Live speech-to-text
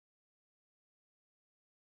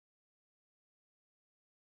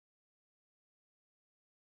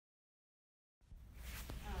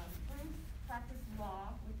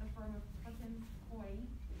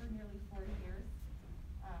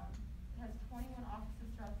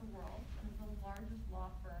law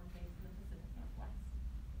firm based in the Pacific Northwest.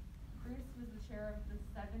 Bruce was the chair of the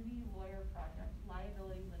 70 Lawyer Project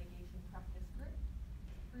Liability Litigation Practice Group.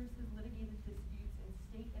 Bruce has litigated disputes in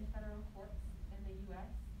state and federal courts in the U.S.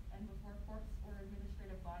 and before courts or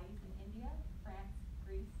administrative bodies in India, France,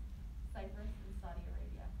 Greece, Cyprus, and Saudi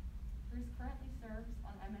Arabia. Bruce currently serves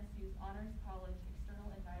on MSU's Honors College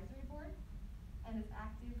External Advisory Board and is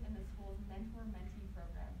active in the school's mentor-mentee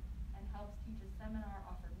program and helps teach a seminar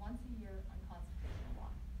offered once a year on constitutional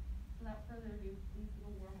law. Without further ado, please give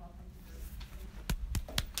a warm welcome to Bruce.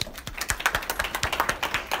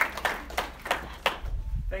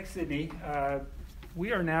 Thanks, Sydney.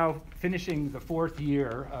 We are now finishing the fourth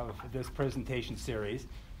year of this presentation series,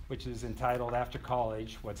 which is entitled After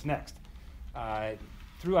College, What's Next?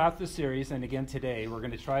 Throughout the series, and again today, we're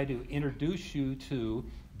going to try to introduce you to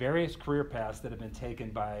various career paths that have been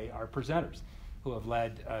taken by our presenters who have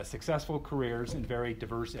led successful careers in very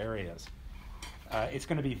diverse areas. It's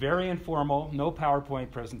going to be very informal, no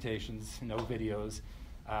PowerPoint presentations, no videos.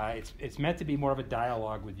 It's meant to be more of a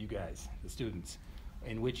dialogue with you guys, the students,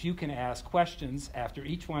 in which you can ask questions after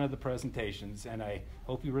each one of the presentations, and I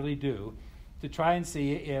hope you really do, to try and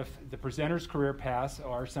see if the presenters' career paths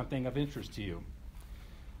are something of interest to you.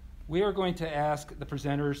 We are going to ask the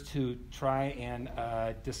presenters to try and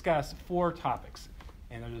discuss 4 topics,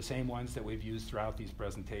 and they're the same ones that we've used throughout these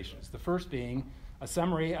presentations. The first being a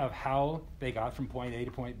summary of how they got from point A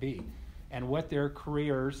to point B and what their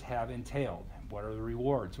careers have entailed. What are the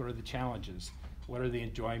rewards? What are the challenges? What are the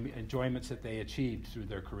enjoyments that they achieved through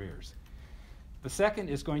their careers? The second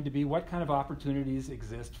is going to be what kind of opportunities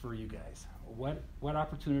exist for you guys. What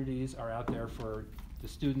opportunities are out there for the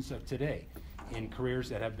students of today in careers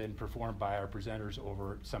that have been performed by our presenters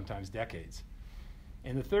over sometimes decades.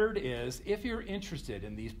 And the third is, if you're interested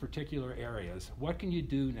in these particular areas, what can you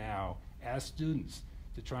do now as students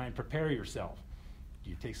to try and prepare yourself? Do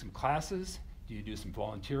you take some classes? Do you do some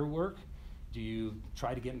volunteer work? Do you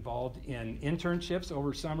try to get involved in internships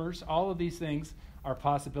over summers? All of these things are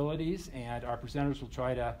possibilities, and our presenters will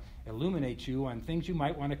try to illuminate you on things you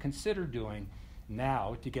might want to consider doing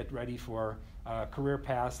now to get ready for career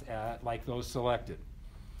paths like those selected.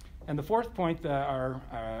 And the fourth point that our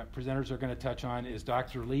presenters are going to touch on is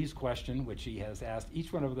Dr. Lee's question, which he has asked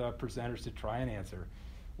each one of the presenters to try and answer,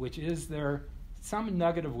 which is there some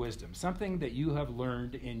nugget of wisdom, something that you have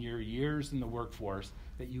learned in your years in the workforce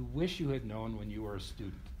that you wish you had known when you were a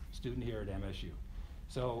student here at MSU.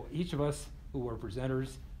 So each of us who were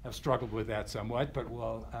presenters have struggled with that somewhat, but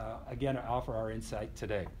we'll again offer our insight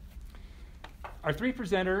today. Our 3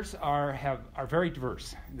 presenters are very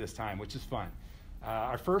diverse this time, which is fun.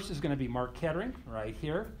 Our first is going to be Mark Kettering, right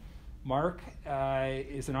here. Mark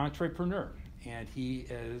is an entrepreneur, and he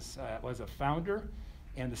was a founder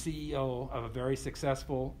and the CEO of a very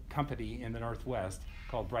successful company in the Northwest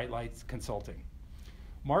called Brightlight Consulting.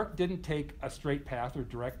 Mark didn't take a straight path or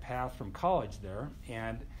direct path from college there,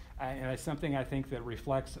 and it's something I think that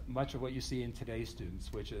reflects much of what you see in today's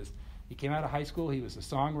students, which is he came out of high school, he was a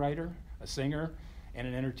songwriter, a singer, and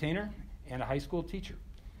an entertainer, and a high school teacher.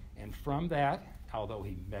 And from that, although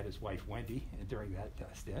he met his wife Wendy during that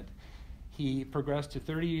stint, he progressed to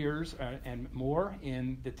 30 years and more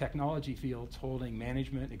in the technology fields, holding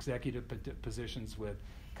management executive positions with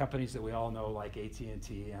companies that we all know like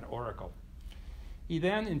AT&T and Oracle. He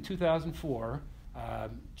then, in 2004,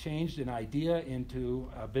 changed an idea into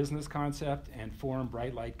a business concept and formed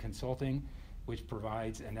Brightlight Consulting, which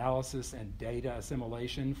provides analysis and data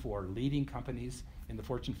assimilation for leading companies in the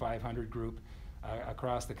Fortune 500 group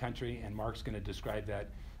across the country, and Mark's going to describe that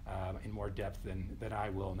in more depth than I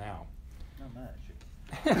will now. Not much.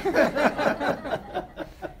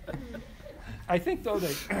 I think, though,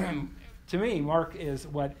 that to me, Mark is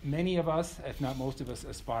what many of us, if not most of us,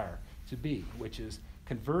 aspire to be, which is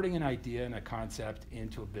converting an idea and a concept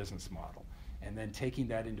into a business model, and then taking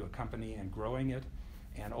that into a company and growing it,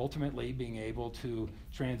 and ultimately being able to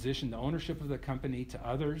transition the ownership of the company to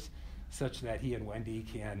others such that he and Wendy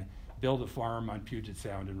can build a farm on Puget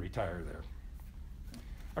Sound and retire there.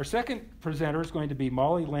 Our second presenter is going to be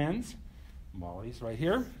Molly Lenz. Molly's right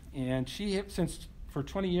here, and she, for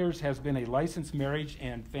 20 years, has been a licensed marriage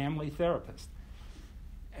and family therapist.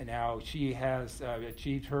 And now she has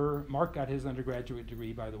achieved Mark got his undergraduate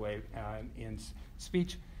degree, by the way, in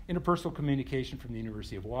speech, interpersonal communication from the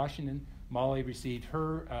University of Washington. Molly received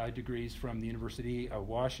her degrees from the University of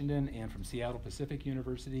Washington and from Seattle Pacific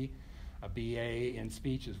University, a BA in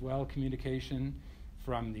speech as well, communication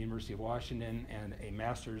from the University of Washington, and a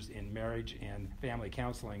master's in marriage and family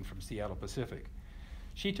counseling from Seattle Pacific.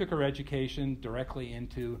 She took her education directly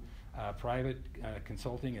into private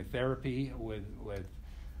consulting and therapy with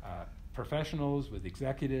professionals, with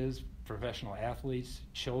executives, professional athletes,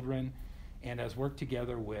 children, and has worked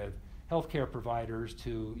together with healthcare providers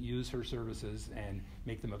to use her services and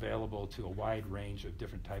make them available to a wide range of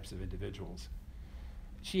different types of individuals.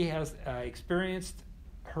 She has experienced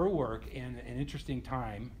her work in an interesting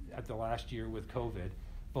time at the last year with COVID,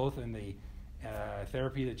 both in the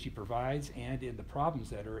therapy that she provides and in the problems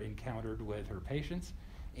that are encountered with her patients,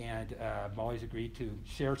 and Molly's agreed to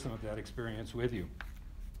share some of that experience with you.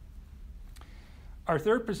 Our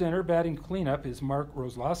third presenter, batting cleanup, is Mark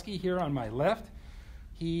Roslowski here on my left.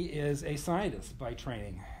 He is a scientist by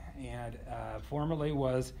training and formerly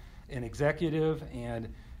was an executive and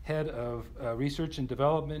head of research and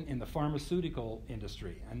development in the pharmaceutical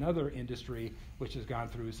industry, another industry which has gone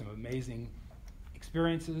through some amazing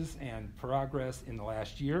experiences and progress in the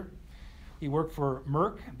last year. He worked for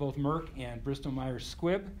Merck, both Merck and Bristol Myers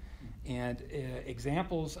Squibb, and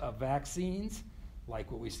examples of vaccines,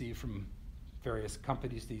 like what we see from various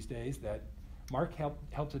companies these days that Mark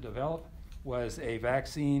helped to develop, was a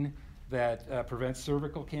vaccine that prevents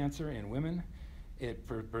cervical cancer in women.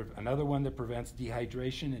 Another one that prevents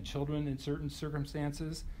dehydration in children in certain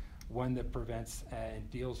circumstances, one that prevents and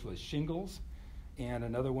deals with shingles, and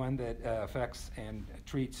another one that affects and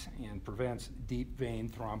treats and prevents deep vein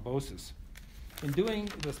thrombosis. In doing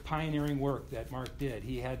this pioneering work that Mark did,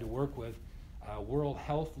 he had to work with world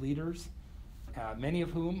health leaders, many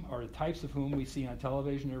of whom are the types of whom we see on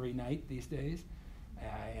television every night these days.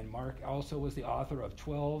 And Mark also was the author of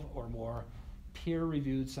 12 or more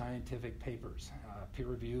peer-reviewed scientific papers. Peer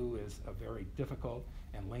review is a very difficult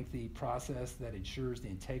and lengthy process that ensures the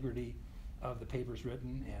integrity of the papers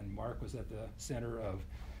written, and Mark was at the center of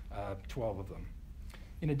 12 of them.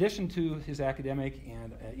 In addition to his academic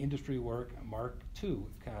and industry work, Mark, too,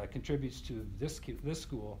 contributes to this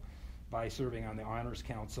school by serving on the Honors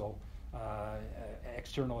Council,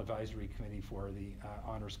 external advisory committee for the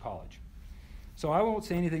Honors College. So I won't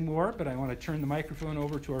say anything more, but I want to turn the microphone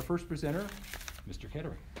over to our first presenter, Mr.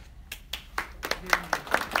 Kettering.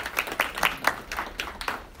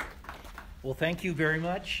 Well, thank you very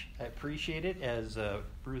much. I appreciate it. As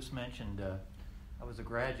Bruce mentioned, I was a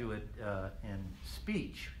graduate in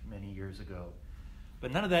speech many years ago,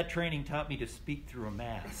 but none of that training taught me to speak through a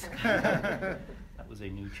mask. That was a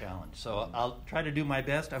new challenge. So I'll try to do my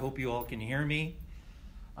best. I hope you all can hear me.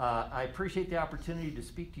 I appreciate the opportunity to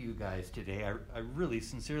speak to you guys today. I really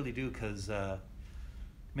sincerely do, because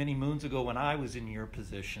many moons ago when I was in your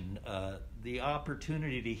position, the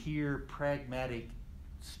opportunity to hear pragmatic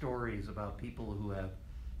stories about people who have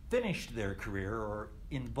finished their career or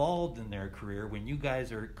involved in their career when you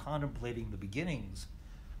guys are contemplating the beginnings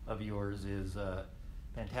of yours is a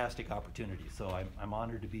fantastic opportunity. So I'm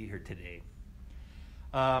honored to be here today.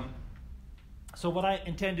 So what I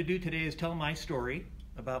intend to do today is tell my story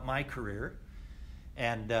about my career,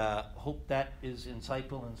 and hope that is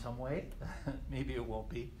insightful in some way. Maybe it won't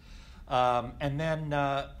be. And then,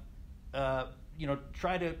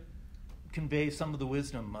 try to convey some of the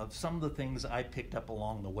wisdom of some of the things I picked up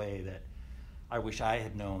along the way that I wish I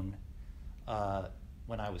had known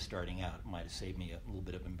when I was starting out. It might have saved me a little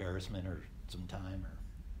bit of embarrassment or some time.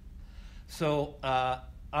 So I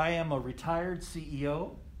am a retired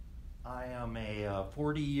CEO. I am a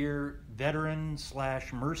 40-year veteran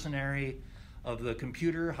 / mercenary of the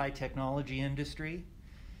computer high technology industry.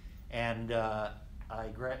 And I'm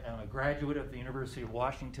a graduate of the University of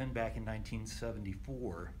Washington back in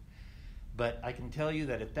 1974. But I can tell you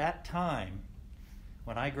that at that time,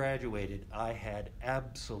 when I graduated, I had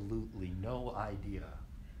absolutely no idea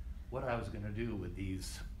what I was going to do with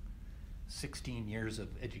these 16 years of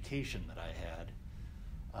education that I had.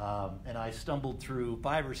 And I stumbled through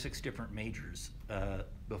 5 or 6 different majors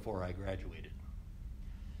before I graduated.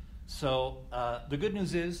 So the good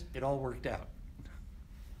news is it all worked out.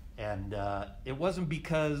 And it wasn't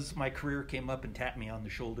because my career came up and tapped me on the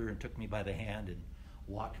shoulder and took me by the hand and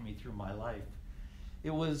walked me through my life.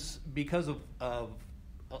 It was because of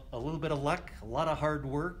a little bit of luck, a lot of hard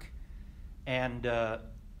work, and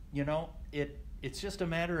it's just a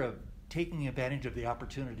matter of taking advantage of the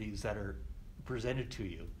opportunities that are presented to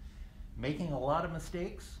you, making a lot of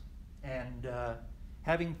mistakes, and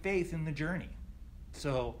having faith in the journey.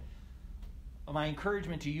 So my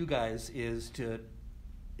encouragement to you guys is to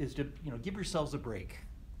give yourselves a break.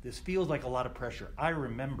 This feels like a lot of pressure. I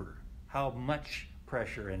remember how much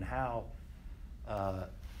pressure and how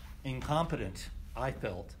incompetent I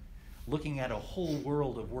felt looking at a whole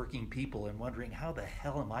world of working people and wondering, how the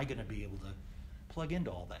hell am I going to be able to plug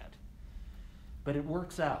into all that? But it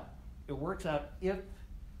works out. It works out if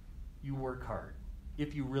you work hard,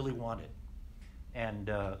 if you really want it. And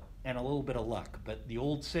and a little bit of luck. But the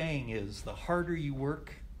old saying is, the harder you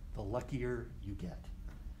work, the luckier you get.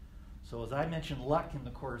 So as I mentioned luck in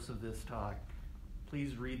the course of this talk,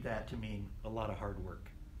 please read that to mean a lot of hard work.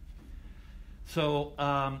 So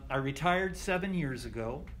I retired 7 years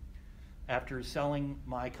ago after selling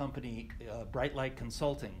my company, Brightlight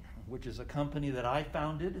Consulting, which is a company that I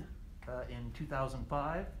founded in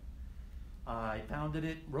 2005. I founded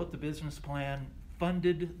it, wrote the business plan,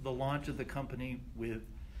 funded the launch of the company with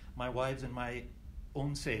my wife's and my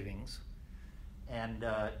own savings, and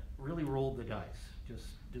really rolled the dice. Just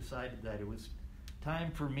decided that it was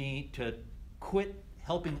time for me to quit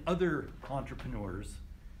helping other entrepreneurs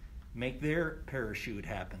make their parachute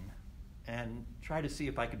happen and try to see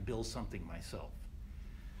if I could build something myself.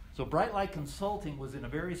 So Brightlight Consulting was in a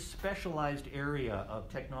very specialized area of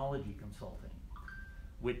technology consulting,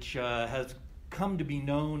 which has come to be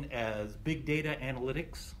known as big data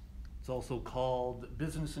analytics. It's also called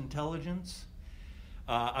business intelligence.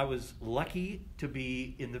 I was lucky to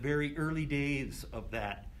be in the very early days of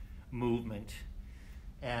that movement,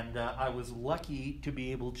 and I was lucky to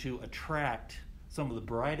be able to attract some of the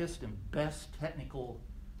brightest and best technical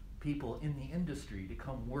people in the industry to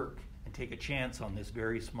come work and take a chance on this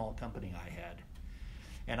very small company I had.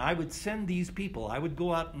 And I would send these people, I would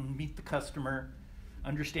go out and meet the customer,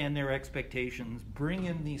 understand their expectations, bring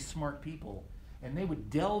in these smart people, and they would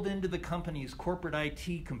delve into the company's corporate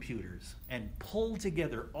IT computers and pull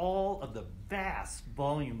together all of the vast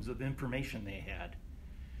volumes of information they had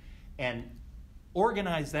and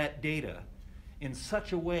organize that data in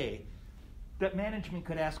such a way that management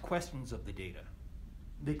could ask questions of the data.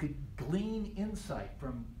 They could glean insight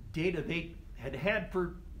from data they had had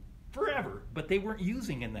for forever, but they weren't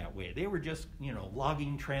using in that way. They were just,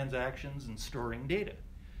 logging transactions and storing data.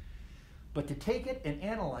 But to take it and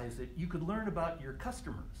analyze it, you could learn about your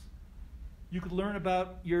customers. You could learn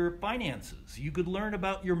about your finances. You could learn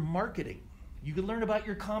about your marketing. You could learn about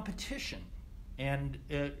your competition. And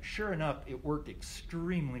sure enough, it worked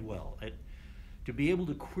extremely well. To be able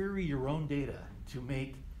to query your own data to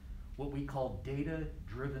make what we call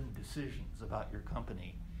data-driven decisions about your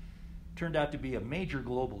company turned out to be a major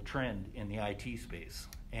global trend in the IT space.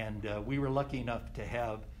 And we were lucky enough to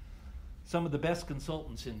have some of the best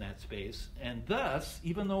consultants in that space. And thus,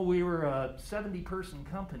 even though we were a 70-person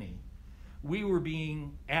company, we were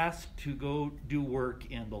being asked to go do work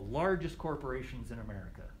in the largest corporations in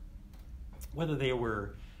America, whether they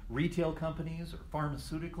were retail companies or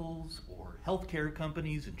pharmaceuticals or healthcare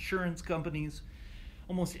companies, insurance companies,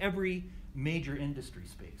 almost every major industry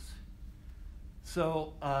space.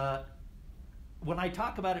 So when I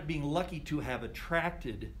talk about it being lucky to have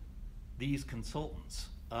attracted these consultants,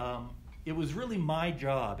 it was really my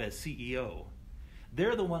job as CEO.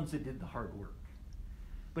 They're the ones that did the hard work.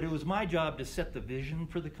 But it was my job to set the vision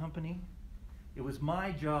for the company. It was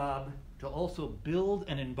my job to also build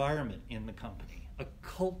an environment in the company, a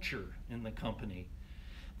culture in the company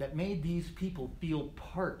that made these people feel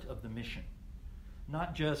part of the mission,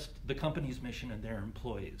 not just the company's mission and their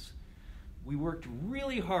employees. We worked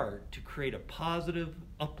really hard to create a positive,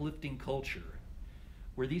 uplifting culture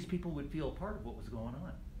where these people would feel a part of what was going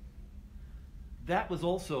on. That was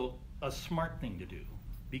also a smart thing to do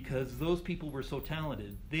because those people were so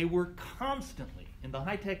talented. They were constantly, in the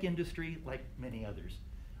high-tech industry, like many others,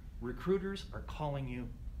 recruiters are calling you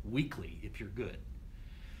weekly if you're good.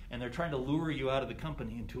 And they're trying to lure you out of the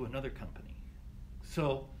company into another company.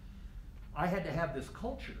 So I had to have this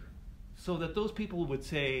culture so that those people would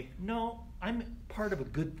say, no, I'm part of a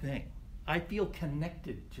good thing. I feel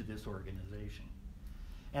connected to this organization.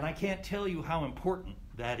 And I can't tell you how important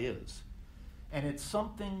that is. And it's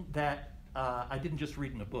something that I didn't just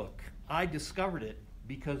read in a book. I discovered it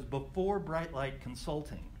because before Brightlight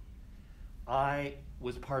Consulting, I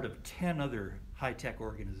was part of 10 other high-tech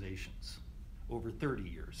organizations over 30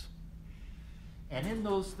 years. And in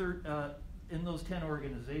those 10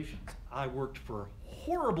 organizations, I worked for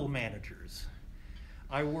horrible managers.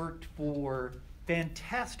 I worked for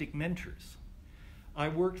fantastic mentors. I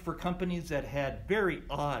worked for companies that had very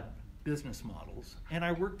odd business models, and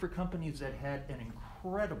I worked for companies that had an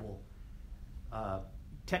incredible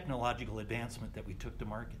technological advancement that we took to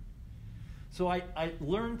market. So I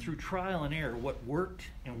learned through trial and error what worked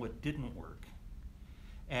and what didn't work.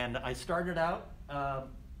 And I started out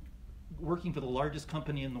working for the largest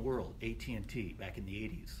company in the world, AT&T, back in the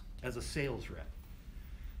 80s, as a sales rep.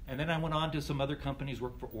 And then I went on to some other companies,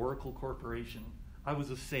 worked for Oracle Corporation. I was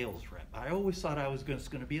a sales rep. I always thought I was just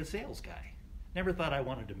going to be a sales guy. Never thought I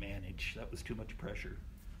wanted to manage. That was too much pressure.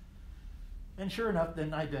 And sure enough,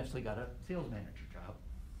 then I eventually got a sales manager job.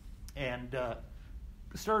 And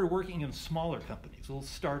started working in smaller companies, little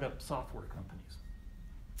startup software companies.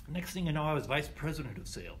 Next thing you know, I was vice president of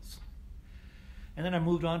sales. And then I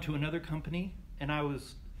moved on to another company, and I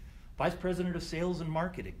was vice president of sales and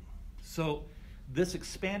marketing. So this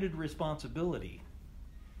expanded responsibility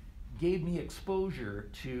gave me exposure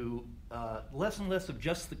to less and less of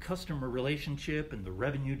just the customer relationship and the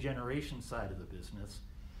revenue generation side of the business,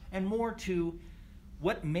 and more to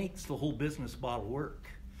what makes the whole business model work.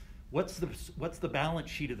 What's the balance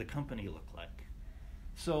sheet of the company look like?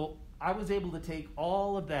 So I was able to take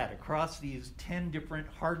all of that across these 10 different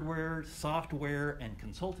hardware, software, and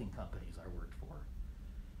consulting companies I worked for.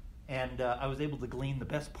 And I was able to glean the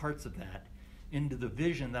best parts of that into the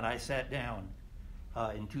vision that I sat down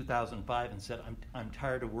in 2005 and said, I'm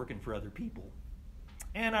tired of working for other people.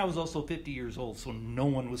 And I was also 50 years old, so no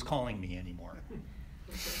one was calling me anymore.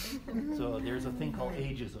 So there's a thing called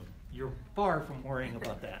ageism. You're far from worrying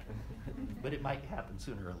about that, but it might happen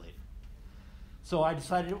sooner or later. So I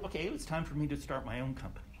decided, okay, it was time for me to start my own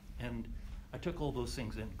company. And I took all those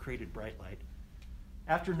things and created Brightlight.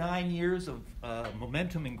 After 9 years of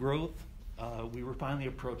momentum and growth, we were finally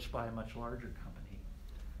approached by a much larger company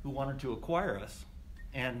who wanted to acquire us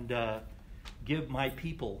and give my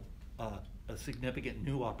people a significant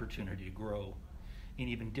new opportunity to grow in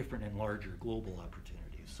even different and larger global opportunities.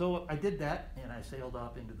 So I did that, and I sailed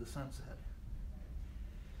off into the sunset.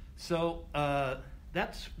 So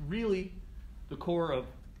that's really the core of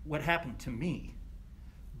what happened to me.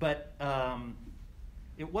 But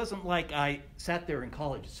it wasn't like I sat there in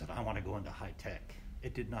college and said, I want to go into high tech.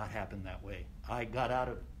 It did not happen that way. I got out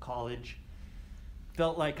of college,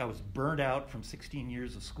 felt like I was burned out from 16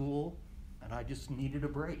 years of school, and I just needed a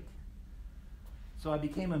break. So I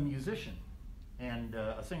became a musician and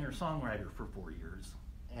a singer-songwriter for 4 years.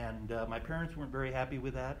 And my parents weren't very happy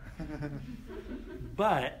with that.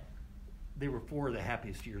 But they were 4 of the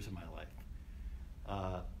happiest years of my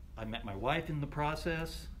life. I met my wife in the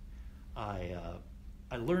process. I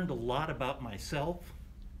learned a lot about myself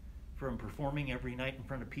from performing every night in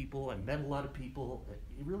front of people. I met a lot of people.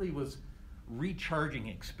 It really was a recharging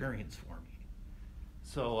experience for me.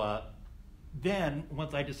 So then,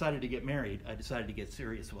 once I decided to get married, I decided to get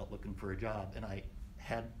serious about looking for a job. And I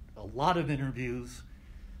had a lot of interviews.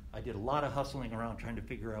 I did a lot of hustling around trying to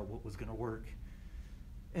figure out what was going to work.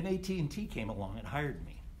 And AT&T came along and hired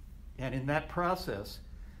me. And in that process,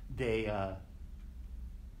 they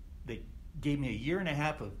gave me a year and a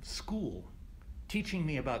half of school, teaching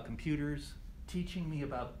me about computers, teaching me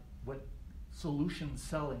about what solution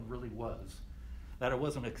selling really was, that it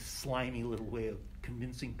wasn't a slimy little way of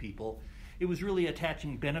convincing people. It was really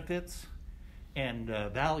attaching benefits and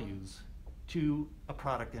values to a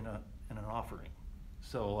product and an offering.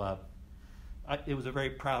 So it was a very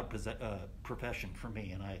proud profession for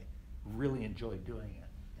me, and I really enjoyed doing it.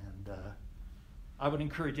 And I would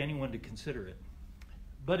encourage anyone to consider it.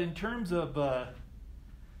 But in terms of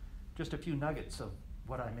just a few nuggets of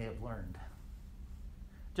what I may have learned,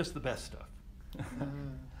 just the best stuff.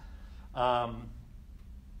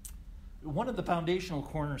 One of the foundational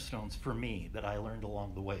cornerstones for me that I learned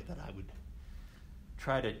along the way that I would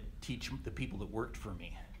try to teach the people that worked for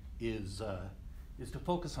me is to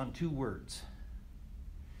focus on 2 words.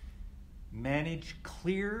 Manage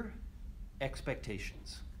clear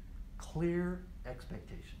expectations. Clear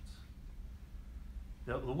expectations.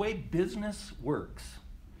 The way business works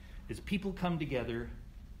is people come together,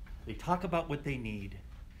 they talk about what they need,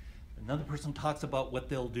 another person talks about what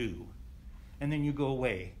they'll do, and then you go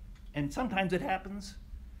away. And sometimes it happens,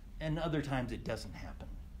 and other times it doesn't happen.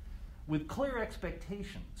 With clear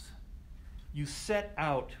expectations, you set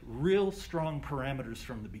out real strong parameters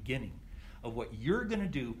from the beginning of what you're going to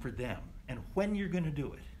do for them and when you're going to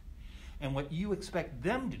do it, and what you expect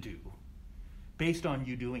them to do based on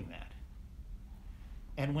you doing that.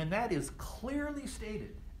 And when that is clearly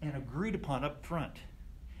stated and agreed upon up front,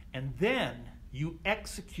 and then you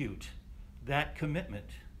execute that commitment,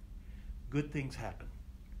 good things happen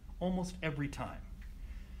almost every time.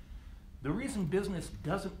 The reason business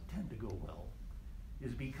doesn't tend to go well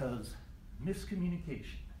is because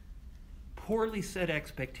miscommunication, poorly set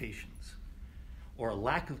expectations, or a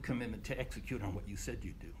lack of commitment to execute on what you said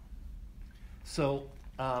you'd do. So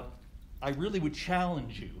I really would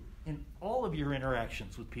challenge you in all of your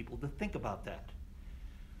interactions with people to think about that.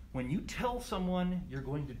 When you tell someone you're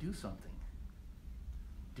going to do something,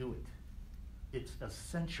 do it. It's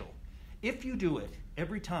essential. If you do it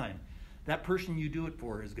every time, that person you do it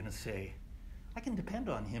for is going to say, I can depend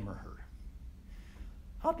on him or her.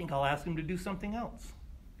 I think I'll ask him to do something else.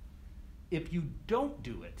 If you don't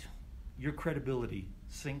do it, your credibility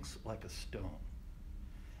sinks like a stone.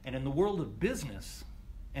 And in the world of business,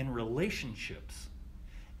 and relationships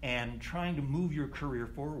and trying to move your career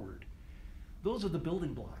forward. Those are the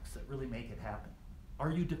building blocks that really make it happen.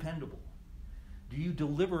 Are you dependable? Do you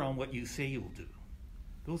deliver on what you say you'll do?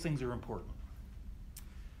 Those things are important.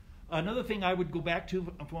 Another thing I would go back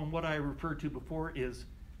to from what I referred to before is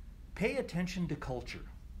pay attention to culture.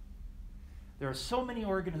 There are so many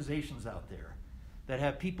organizations out there that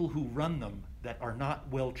have people who run them that are not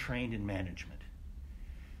well trained in management.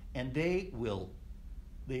 And they will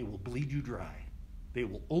bleed you dry. They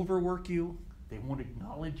will overwork you. They won't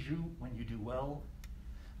acknowledge you when you do well.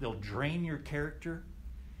 They'll drain your character,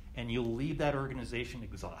 and you'll leave that organization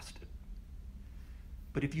exhausted.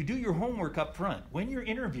 But if you do your homework up front, when you're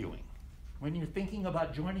interviewing, when you're thinking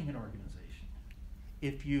about joining an organization,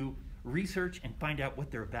 if you research and find out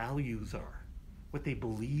what their values are, what they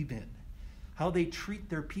believe in, how they treat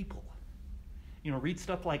their people, read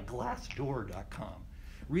stuff like Glassdoor.com.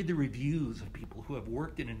 Read the reviews of people who have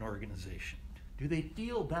worked in an organization. Do they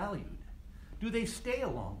feel valued? Do they stay a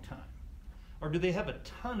long time? Or do they have a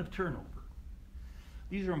ton of turnover?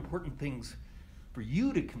 These are important things for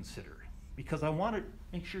you to consider because I want to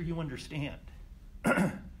make sure you understand.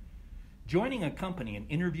 Joining a company and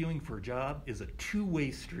interviewing for a job is a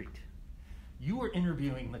two-way street. You are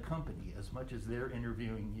interviewing the company as much as they're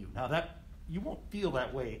interviewing you. Now that you won't feel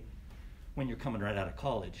that way when you're coming right out of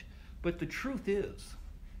college, but the truth is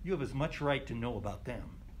you have as much right to know about them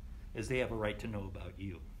as they have a right to know about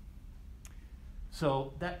you.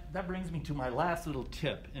 So that brings me to my last little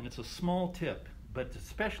tip, and it's a small tip, but it's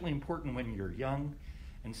especially important when you're young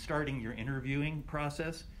and starting your interviewing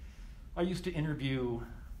process. I used to interview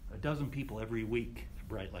a dozen people every week at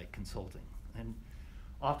Brightlight Consulting, and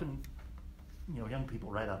often, young people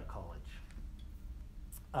right out of college.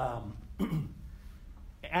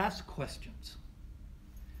 Ask questions.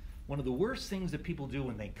 One of the worst things that people do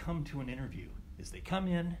when they come to an interview is they come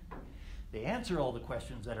in, they answer all the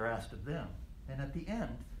questions that are asked of them, and at the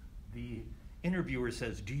end, the interviewer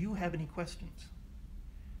says, "Do you have any questions?"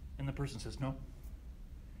 And the person says, "No."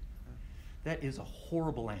 That is a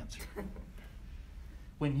horrible answer.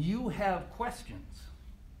 When you have questions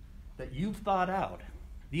that you've thought out,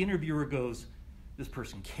 the interviewer goes, "This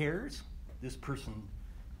person cares, this person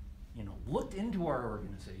looked into our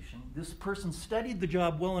organization, this person studied the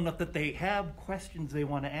job well enough that they have questions they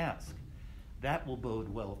want to ask." That will bode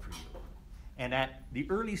well for you. And at the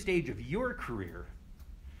early stage of your career,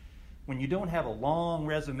 when you don't have a long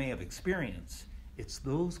resume of experience, it's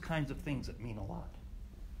those kinds of things that mean a lot.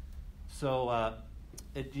 So,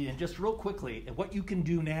 and just real quickly, what you can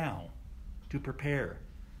do now to prepare,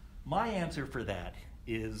 my answer for that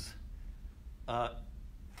is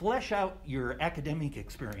flesh out your academic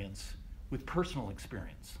experience with personal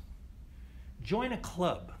experience. Join a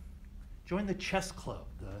club. Join the chess club,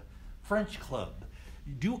 the French club.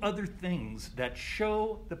 Do other things that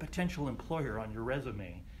show the potential employer on your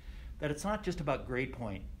resume that it's not just about grade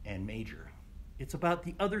point and major. It's about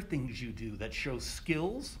the other things you do that show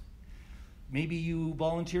skills. Maybe you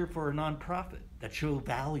volunteer for a nonprofit that show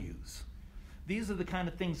values. These are the kind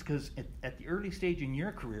of things, because at the early stage in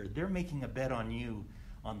your career, they're making a bet on you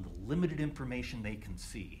on the limited information they can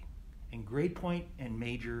see. And grade point and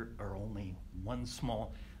major are only one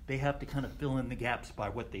small. They have to kind of fill in the gaps by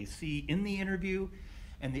what they see in the interview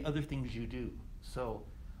and the other things you do. So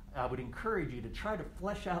I would encourage you to try to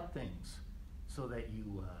flesh out things so that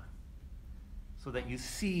you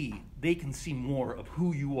see, they can see more of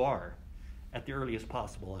who you are at the earliest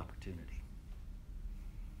possible opportunity.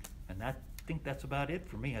 And I think that's about it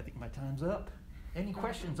for me. I think my time's up. Any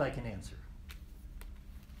questions I can answer?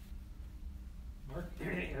 Mark,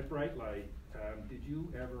 at Brightlight, did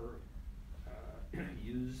you ever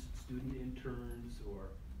use student interns or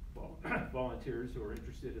volunteers who are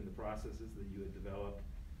interested in the processes that you had developed?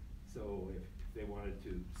 So if they wanted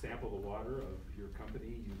to sample the water of your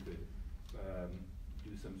company, you could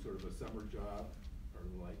do some sort of a summer job or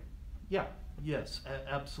the like? Yeah, yes,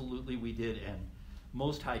 absolutely we did. And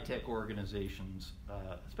most high-tech organizations,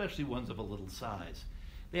 especially ones of a little size,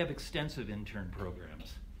 they have extensive intern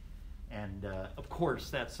programs. And of course,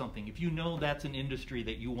 that's something, if you know that's an industry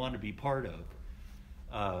that you want to be part of,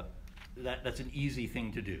 that's an easy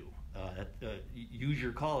thing to do. Use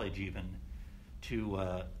your college even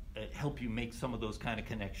to help you make some of those kind of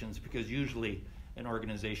connections, because usually an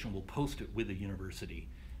organization will post it with a university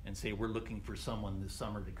and say, we're looking for someone this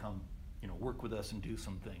summer to come work with us and do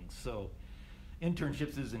some things. So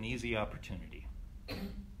internships is an easy opportunity.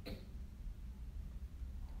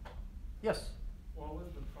 Yes? What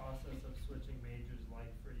was the process of switching majors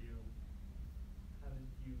like for you? How did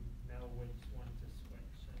you know which one to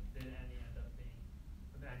switch? And did any end up being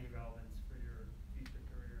of any relevance for your future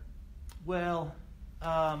career? Well,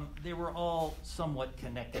 they were all somewhat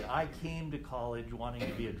connected. I came to college wanting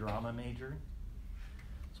to be a drama major.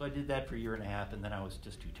 So I did that for a year and a half, and then I was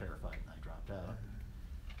just too terrified, and I dropped out.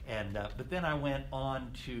 And but then I went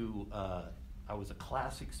on to, I was a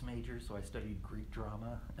classics major, so I studied Greek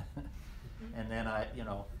drama. And then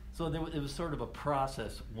so it was sort of a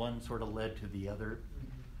process. One sort of led to the other.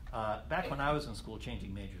 Back when I was in school,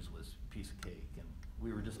 changing majors was a piece of cake. And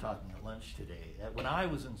we were just talking at lunch today. When I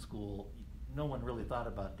was in school, no one really thought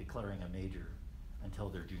about declaring a major until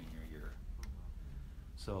their junior year.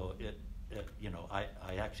 So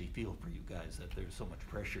I actually feel for you guys that there's so much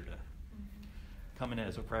pressure to come in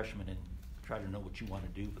as a freshman and try to know what you want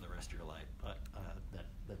to do for the rest of your life. But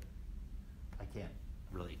that I can't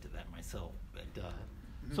relate to that myself. But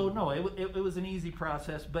so no, it was an easy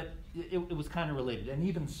process, but it was kind of related. And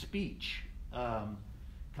even speech,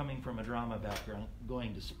 coming from a drama background,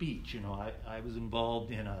 going to speech, I was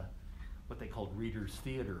involved in what they called Readers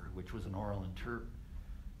Theater, which was an oral interp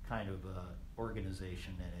kind of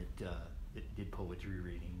organization, and it did poetry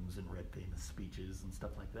readings and read famous speeches and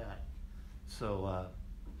stuff like that. So,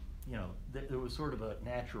 there was sort of a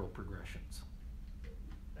natural progressions.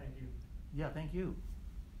 Thank you. Yeah, thank you.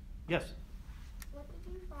 Yes? What did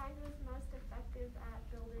you find was most effective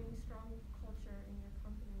at building strong culture in your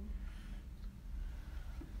company?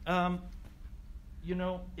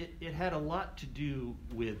 It had a lot to do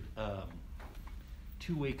with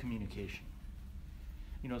two-way communication.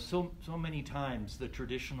 So many times the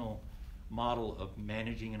traditional model of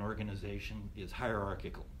managing an organization is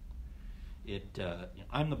hierarchical.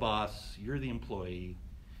 I'm the boss, you're the employee.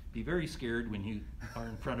 Be very scared when you are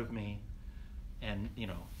in front of me, and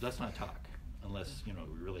let's not talk unless we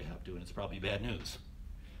really have to, and it's probably bad news.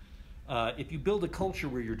 If you build a culture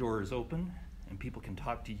where your door is open and people can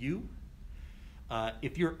talk to you,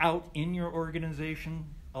 if you're out in your organization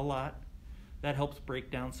a lot, that helps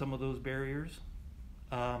break down some of those barriers.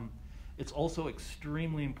 It's also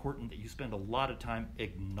extremely important that you spend a lot of time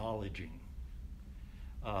acknowledging,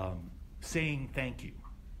 saying thank you,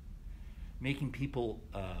 making people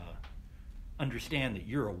understand that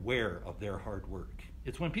you're aware of their hard work.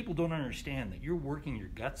 It's when people don't understand that you're working your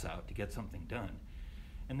guts out to get something done,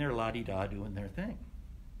 and they're la-di-da doing their thing.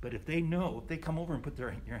 But if they come over and put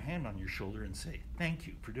your hand on your shoulder and say, thank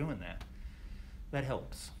you for doing that, that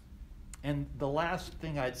helps. And the last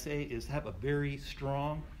thing I'd say is have a very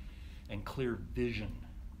strong and clear vision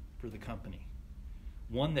for the company.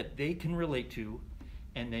 One that they can relate to,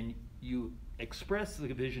 and then you express the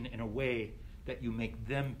vision in a way that you make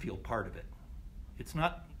them feel part of it. It's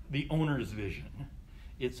not the owner's vision,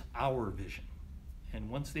 it's our vision. And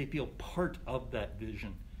once they feel part of that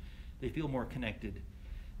vision, they feel more connected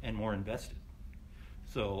and more invested.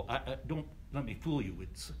 So don't let me fool you.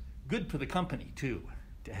 It's good for the company too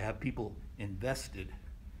to have people invested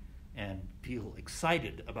and feel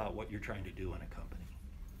excited about what you're trying to do in a company.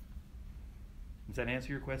 Does that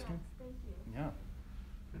answer your question? Yes, thank you. Yeah.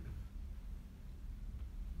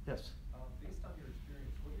 Yes? Based on your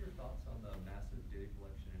experience, what are your thoughts on the massive data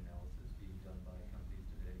collection analysis being done by companies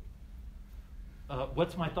today?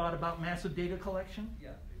 What's my thought about massive data collection? Yeah.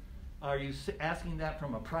 Are you asking that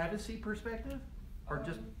from a privacy perspective? Or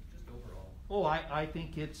just overall? Oh, I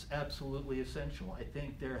think it's absolutely essential. I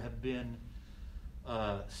think there have been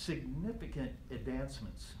significant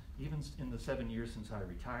advancements, even in the 7 years since I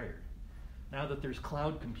retired. Now that there's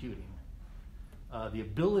cloud computing, the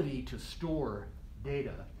ability to store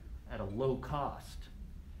data at a low cost,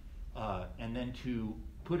 and then to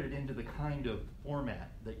put it into the kind of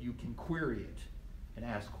format that you can query it and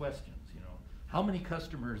ask questions. How many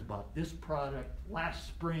customers bought this product last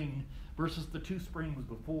spring versus the 2 springs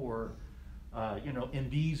before, in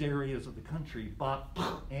these areas of the country,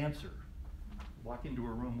 answer. Walk into a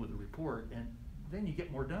room with a report, and then you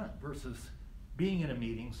get more done versus being in a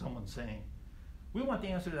meeting, someone saying, we want the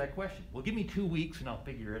answer to that question. Well, give me 2 weeks and I'll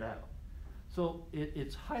figure it out. So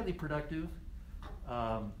it's highly productive.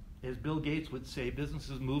 As Bill Gates would say, business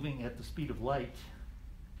is moving at the speed of light,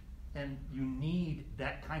 and you need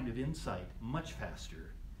that kind of insight much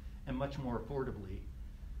faster and much more affordably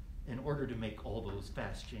in order to make all those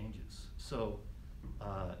fast changes. So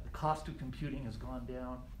the cost of computing has gone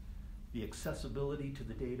down. The accessibility to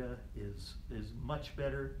the data is much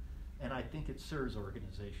better, and I think it serves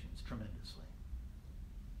organizations tremendously.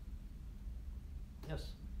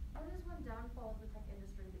 Yes? What is one downfall of the tech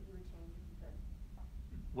industry that you would change if you could?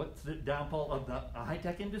 What's the downfall of the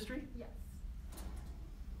high-tech industry? Yes.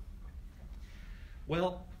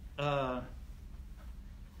 Well,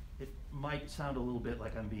 it might sound a little bit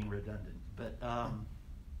like I'm being redundant, but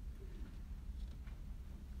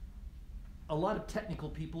a lot of technical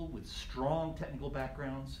people with strong technical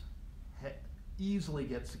backgrounds easily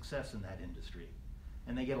get success in that industry,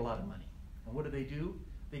 and they get a lot of money. And what do?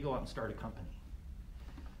 They go out and start a company.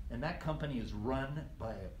 And that company is run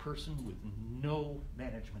by a person with no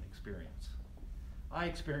management experience. I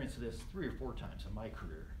experienced this 3 or 4 times in my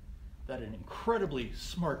career, that an incredibly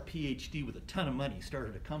smart PhD with a ton of money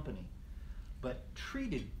started a company, but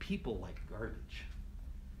treated people like garbage,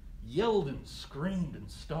 yelled and screamed and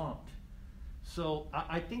stomped. So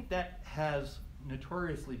I think that has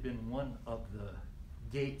notoriously been one of the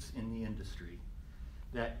gates in the industry,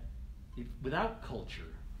 that without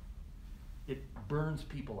culture, it burns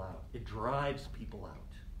people out. It drives people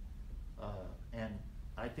out. And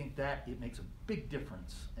I think that it makes a big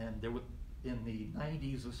difference. And there were, in the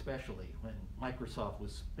 90s especially, when Microsoft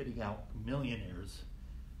was spitting out millionaires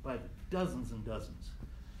by the dozens and dozens,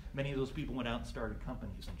 many of those people went out and started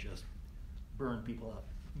companies and just burned people out.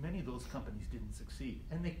 Many of those companies didn't succeed.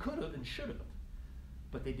 And they could have and should have,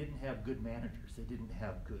 but they didn't have good managers. They didn't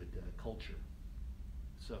have good culture.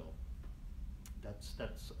 So that's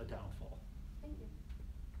a downfall. Thank you.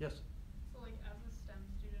 Yes? So like as a STEM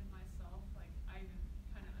student myself, like I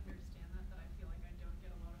kind of understand that I feel like I don't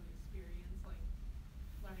get a lot of experience like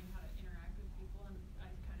learning how to interact with people, and I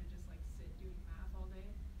kind of just like sit doing math all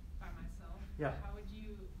day by myself. Yeah. How would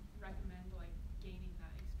you recommend like gaining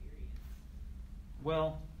that experience?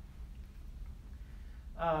 Well,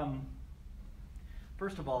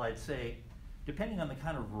 first of all, I'd say, depending on the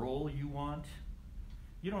kind of role you want,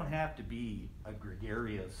 you don't have to be a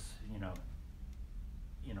gregarious,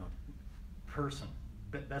 person,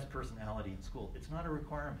 best personality in school. It's not a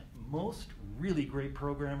requirement. Most really great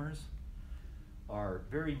programmers are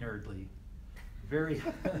very nerdly, very,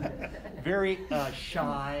 very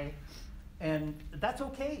shy, and that's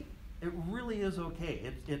okay. It really is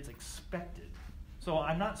okay. It's expected. So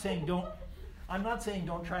I'm not saying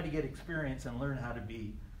don't try to get experience and learn how to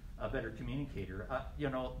be a better communicator.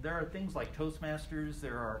 There are things like Toastmasters.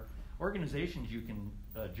 There are organizations you can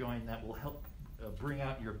join that will help bring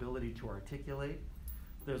out your ability to articulate.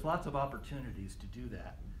 There's lots of opportunities to do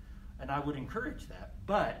that, and I would encourage that.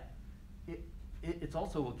 But it's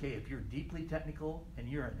also okay if you're deeply technical and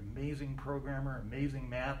you're an amazing programmer, amazing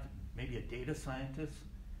math, maybe a data scientist.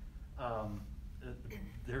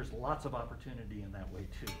 There's lots of opportunity in that way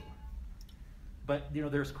too. But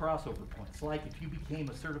there's crossover points. Like if you became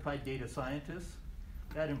a certified data scientist,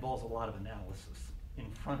 that involves a lot of analysis in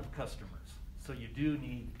front of customers. So you do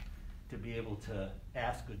need to be able to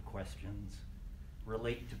ask good questions,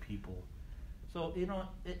 relate to people. So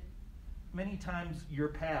many times your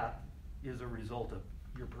path is a result of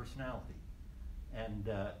your personality, and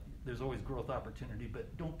there's always growth opportunity.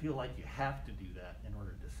 But don't feel like you have to do that in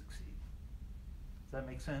order to succeed. Does that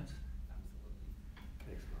make sense?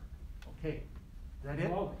 Absolutely. Okay. Is that it?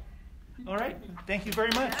 Well, all right. Thank you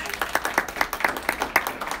very much.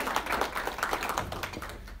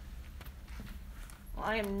 Well,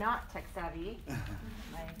 I am not tech savvy.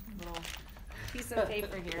 My little piece of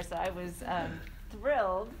paper here. So I was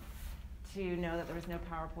thrilled to know that there was no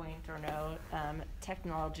PowerPoint or no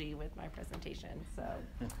technology with my presentation. So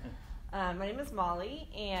my name is Molly,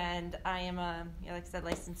 and I am a, like I said,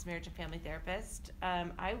 licensed marriage and family therapist.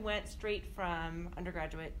 I went straight from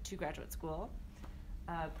undergraduate to graduate school.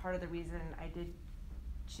 Part of the reason I did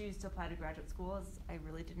choose to apply to graduate school is I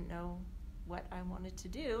really didn't know what I wanted to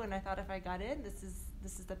do, and I thought if I got in, this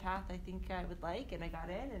is the path I think I would like, and I got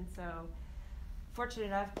in, and so fortunate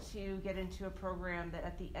enough to get into a program that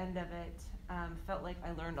at the end of it felt like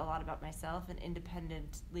I learned a lot about myself, and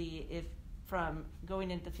independently, if from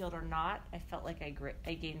going into the field or not, I felt like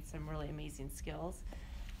I gained some really amazing skills.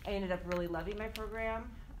 I ended up really loving my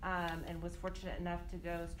program, and was fortunate enough to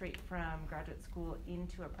go straight from graduate school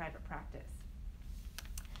into a private practice.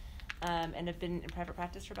 And have been in private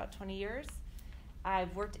practice for about 20 years.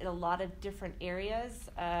 I've worked in a lot of different areas.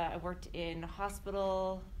 I worked in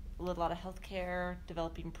hospital, a lot of healthcare,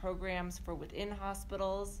 developing programs for within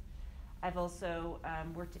hospitals. I've also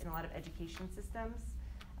worked in a lot of education systems,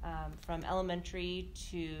 from elementary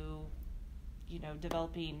to,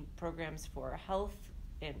 developing programs for health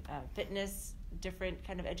and fitness, different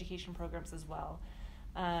kind of education programs as well.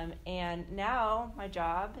 And now my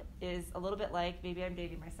job is a little bit like, maybe I'm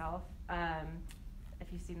dating myself.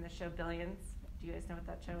 If you've seen the show Billions, do you guys know what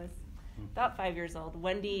that show is? About 5 years old.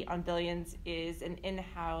 Wendy on Billions is an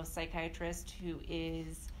in-house psychiatrist who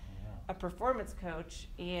is a performance coach,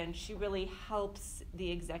 and she really helps the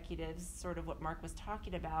executives, sort of what Mark was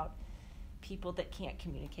talking about, people that can't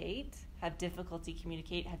communicate, have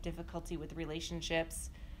difficulty with relationships.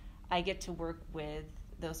 I get to work with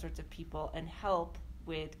those sorts of people and help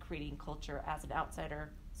with creating culture as an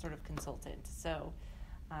outsider sort of consultant. So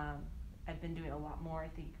I've been doing a lot more, I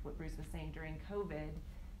think what Bruce was saying during COVID,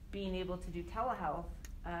 being able to do telehealth.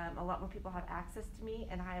 A lot more people have access to me,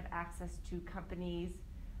 and I have access to companies.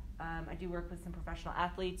 I do work with some professional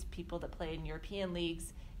athletes, people that play in European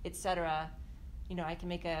leagues, etc. You know, I can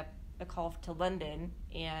make a call to London,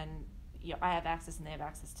 and I have access and they have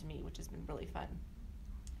access to me, which has been really fun.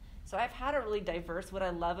 So I've had a really diverse, what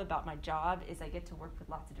I love about my job is I get to work with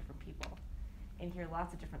lots of different people and hear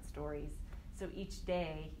lots of different stories. So each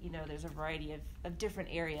day, there's a variety of different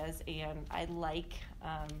areas, and I like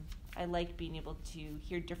being able to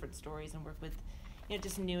hear different stories and work with,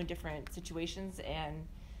 just new and different situations and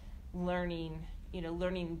learning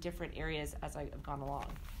different areas as I've gone along.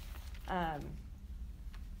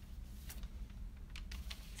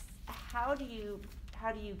 How do you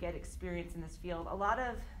get experience in this field? A lot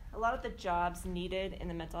of the jobs needed in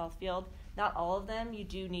the mental health field, not all of them, you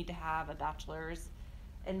do need to have a bachelor's,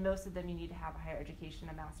 and most of them you need to have a higher education,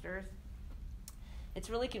 a master's. It's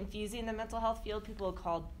really confusing in the mental health field. People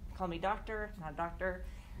call me doctor, not doctor.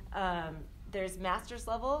 There's master's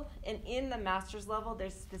level, and in the master's level,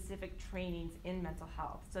 there's specific trainings in mental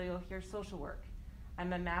health. So you'll hear social work.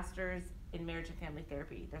 I'm a master's in marriage and family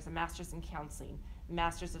therapy. There's a master's in counseling,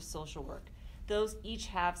 master's of social work. Those each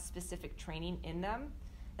have specific training in them.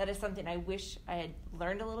 That is something I wish I had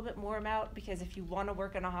learned a little bit more about, because if you want to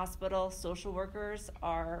work in a hospital, social workers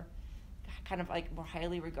are kind of like more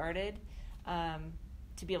highly regarded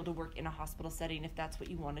to be able to work in a hospital setting if that's what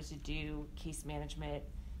you wanted to do, case management,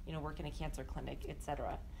 work in a cancer clinic,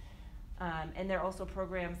 etc. And there are also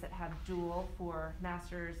programs that have dual for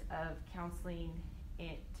masters of counseling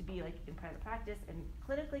to be like in private practice and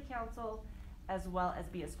clinically counsel, as well as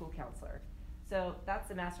be a school counselor. So that's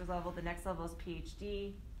the master's level. The next level is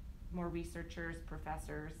PhD, more researchers,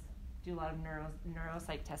 professors, do a lot of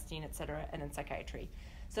neuropsych testing, et cetera, and then psychiatry.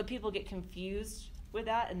 So people get confused with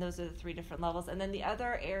that, and those are the 3 different levels. And then the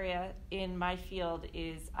other area in my field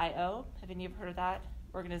is IO. Have any of you heard of that?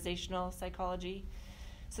 Organizational psychology.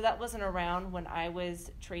 So that wasn't around when I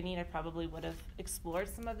was training. I probably would have explored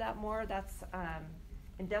some of that more. That's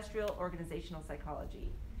industrial organizational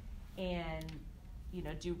psychology. And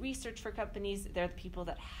do research for companies. They're the people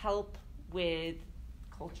that help with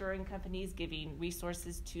culture in companies, giving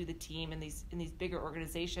resources to the team in these bigger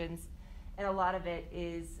organizations, and a lot of it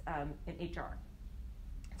is in HR.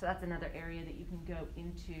 So that's another area that you can go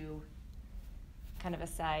into, kind of a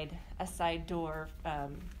side door,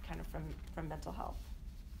 kind of from mental health.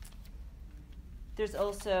 There's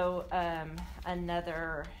also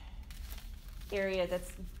another area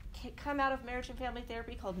that's come out of marriage and family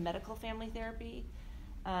therapy called medical family therapy.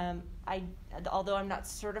 Although I'm not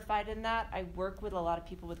certified in that, I work with a lot of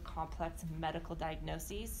people with complex medical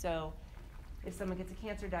diagnoses. So if someone gets a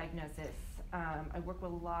cancer diagnosis, I work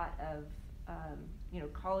with a lot of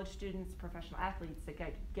college students, professional athletes that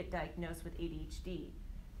get diagnosed with ADHD.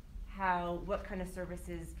 What kind of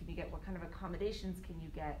services can you get? What kind of accommodations can you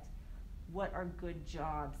get? What are good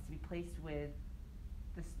jobs to be placed with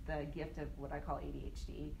the gift of what I call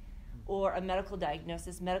ADHD? Or a medical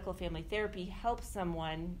diagnosis. Medical family therapy helps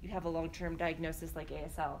someone, you have a long-term diagnosis like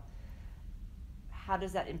ASL. How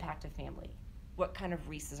does that impact a family? What kind of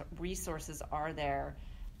resources are there?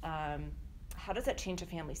 How does that change a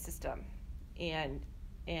family system? And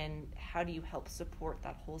how do you help support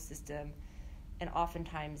that whole system? And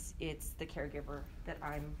oftentimes it's the caregiver that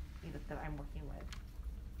I'm working with.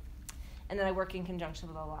 And then I work in conjunction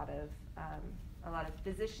with a lot of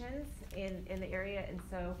physicians in the area, and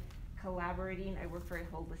so collaborating, I work very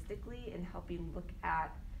holistically in helping look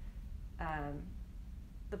at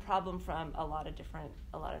the problem from a lot of different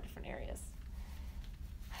areas.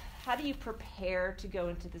 How do you prepare to go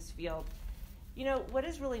into this field? What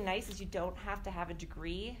is really nice is you don't have to have a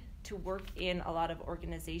degree to work in a lot of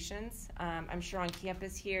organizations. I'm sure on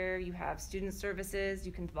campus here you have student services,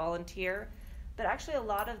 you can volunteer, but actually a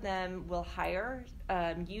lot of them will hire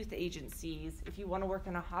youth agencies. If you want to work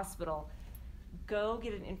in a hospital, go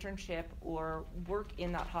get an internship or work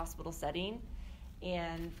in that hospital setting.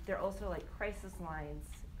 And there are also like crisis lines.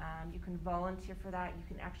 You can volunteer for that. You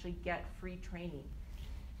can actually get free training.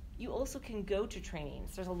 You also can go to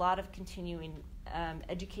trainings. There's a lot of continuing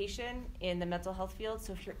education in the mental health field.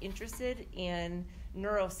 So if you're interested in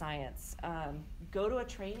neuroscience, go to a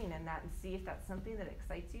training in that and see if that's something that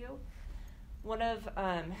excites you.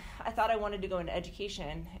 I thought I wanted to go into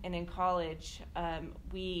education, and in college,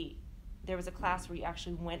 there was a class where you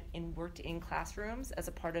actually went and worked in classrooms as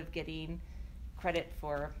a part of getting credit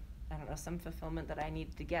for, some fulfillment that I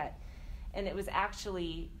needed to get. And it was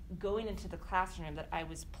actually going into the classroom that I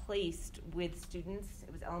was placed with students.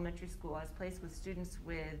 It was elementary school. I was placed with students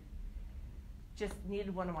with just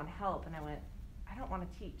needed one-on-one help. And I went, I don't want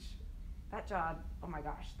to teach. That job, oh my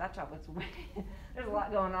gosh, that job was way, there's a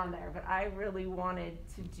lot going on there. But I really wanted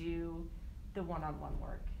to do the one-on-one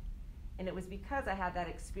work. And it was because I had that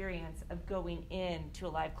experience of going into a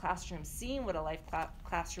live classroom, seeing what a live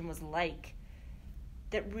classroom was like,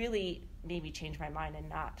 that really made me change my mind and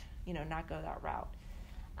not go that route.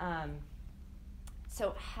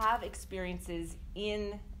 So have experiences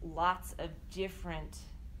in lots of different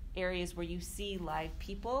areas where you see live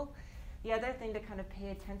people. The other thing to kind of pay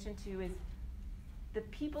attention to is the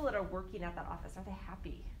people that are working at that office, are they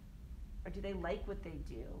happy? Or do they like what they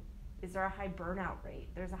do? Is there a high burnout rate?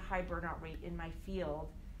 There's a high burnout rate in my field.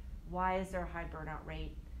 Why is there a high burnout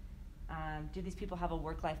rate? Do these people have a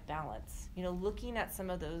work-life balance? Looking at some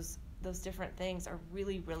of those different things are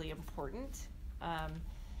really, really important.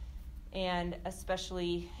 And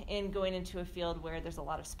especially in going into a field where there's a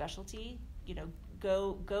lot of specialty,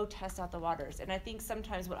 go test out the waters. And I think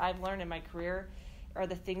sometimes what I've learned in my career are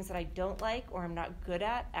the things that I don't like or I'm not good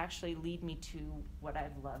at actually lead me to what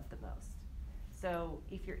I've loved the most. So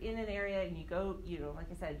if you're in an area and you go, like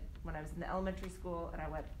I said, when I was in the elementary school and I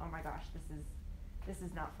went, oh my gosh, this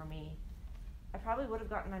is not for me, I probably would have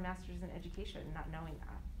gotten my master's in education not knowing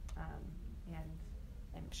that. And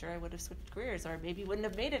I'm sure I would have switched careers or maybe wouldn't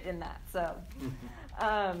have made it in that. So,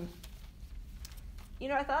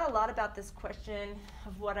 I thought a lot about this question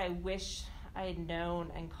of what I wish I had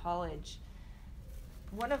known in college.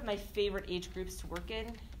 One of my favorite age groups to work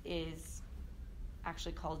in is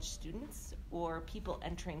actually college students or people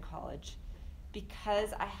entering college,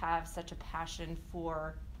 because I have such a passion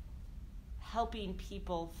for helping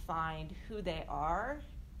people find who they are,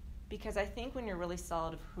 because I think when you're really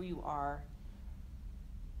solid of who you are,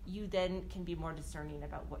 you then can be more discerning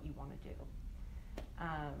about what you want to do.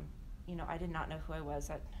 I did not know who I was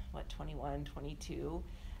at 21, 22,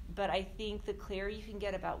 but I think the clearer you can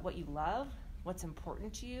get about what you love, what's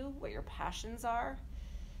important to you, what your passions are,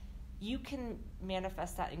 you can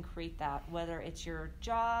manifest that and create that, whether it's your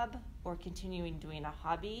job or continuing doing a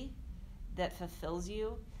hobby that fulfills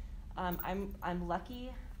you. I'm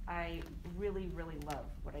lucky. I really, really love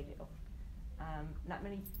what I do. Not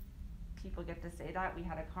many people get to say that. We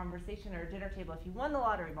had a conversation at our dinner table. If you won the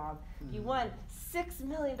lottery, Mom, if you won $6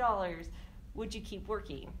 million, would you keep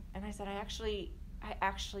working? And I said, I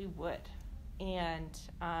actually would. And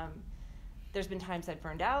there's been times I've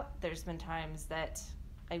burned out. There's been times that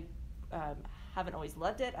I haven't always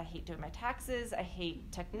loved it. I hate doing my taxes. I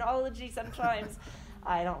hate technology sometimes.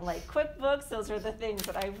 I don't like QuickBooks. Those are the things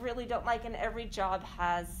that I really don't like, and every job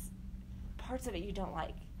has parts of it you don't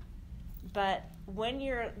like. But when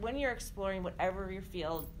you're exploring whatever your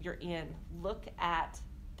field you're in, look at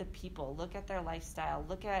the people, look at their lifestyle,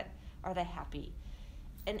 look at, are they happy?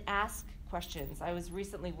 And ask questions. I was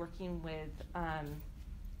recently working with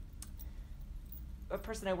a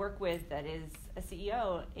person I work with that is a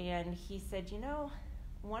CEO, and he said,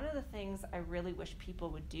 one of the things I really wish people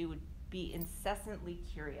would do would be incessantly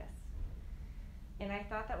curious. And I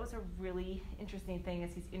thought that was a really interesting thing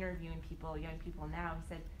as he's interviewing people, young people now. He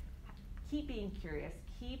said, keep being curious,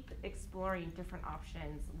 keep exploring different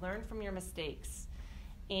options, learn from your mistakes,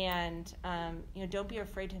 and don't be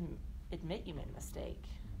afraid to admit you made a mistake.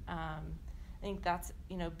 I think that's,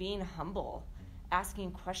 being humble,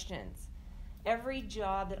 asking questions. Every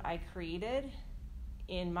job that I created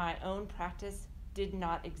in my own practice did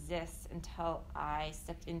not exist until I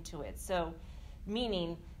stepped into it. So,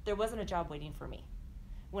 meaning there wasn't a job waiting for me.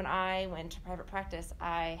 When I went to private practice,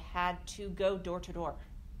 I had to go door to door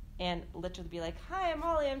and literally be like, hi, I'm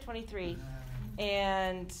Molly, I'm 23,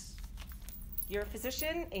 and you're a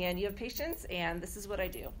physician, and you have patients, and this is what I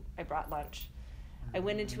do. I brought lunch. I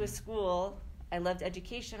went into a school. I loved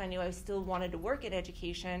education. I knew I still wanted to work in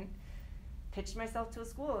education. Pitched myself to a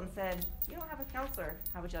school and said, you don't have a counselor.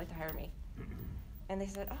 How would you like to hire me? And they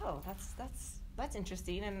said, oh, that's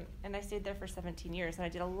interesting. And I stayed there for 17 years, and I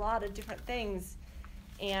did a lot of different things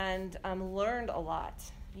and learned a lot,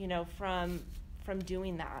 from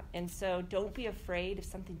doing that. And so don't be afraid if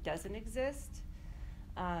something doesn't exist.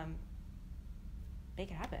 Make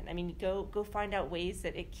it happen. I mean, go find out ways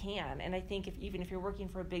that it can. And I think even if you're working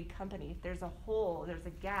for a big company, if there's a hole, there's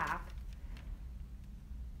a gap,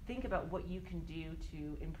 think about what you can do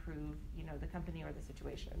to improve, the company or the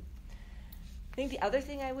situation. I think the other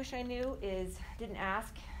thing I wish I knew is, didn't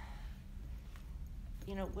ask,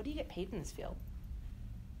 what do you get paid in this field?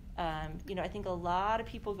 I think a lot of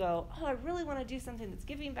people go, oh, I really want to do something that's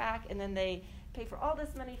giving back, and then they pay for all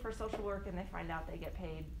this money for social work, and they find out they get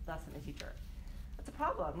paid less than a teacher. That's a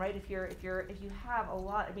problem, right? If you have a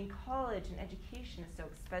lot, college and education is so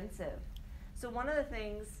expensive. So one of the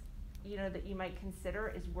things, that you might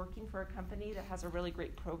consider is working for a company that has a really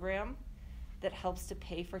great program that helps to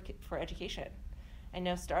pay for education. I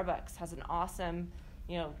know Starbucks has an awesome,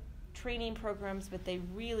 training programs, but they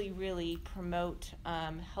really, really promote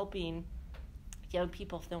helping young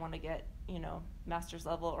people if they want to get, master's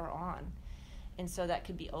level or on. And so that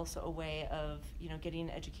could be also a way of, getting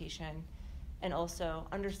education and also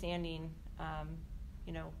understanding,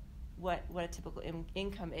 what a typical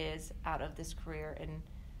income is out of this career and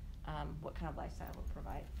what kind of lifestyle it will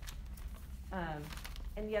provide.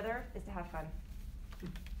 And the other is to have fun.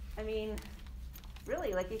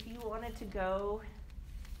 Really, like if you wanted to go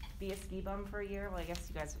be a ski bum for a year, well, I guess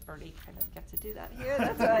you guys already kind of get to do that here.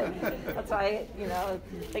 That's why,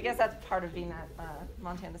 I guess that's part of being at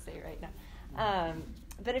Montana State right now.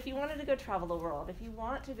 But if you wanted to go travel the world, if you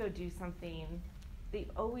want to go do something that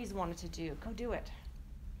you always wanted to do, go do it.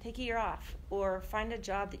 Take a year off or find a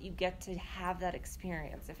job that you get to have that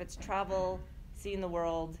experience. If it's travel, seeing the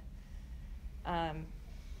world, I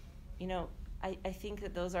think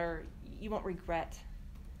that those are, you won't regret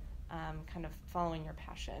kind of following your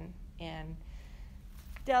passion. And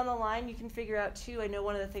down the line, you can figure out too, I know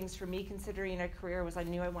one of the things for me considering a career was I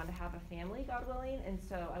knew I wanted to have a family, God willing, and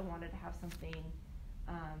so I wanted to have something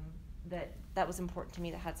that was important to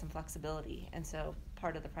me that had some flexibility. And so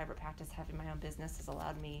part of the private practice, having my own business, has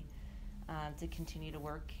allowed me to continue to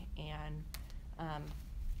work and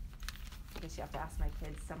I guess you have to ask my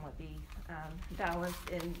kids somewhat be balanced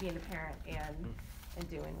in being a parent and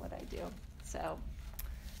doing what I do. So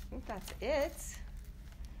I think that's it.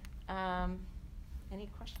 Any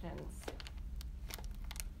questions?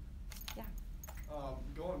 Yeah.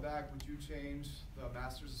 Going back, would you change the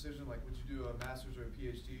master's decision? Like, would you do a master's or a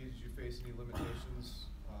PhD? Did you face any limitations,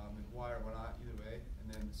 and why or why not? Either way.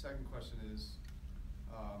 And then the second question is,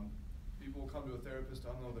 people will come to a therapist to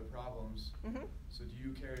unload their problems. Mm-hmm. So do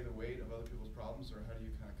you carry the weight of other people's problems, or how do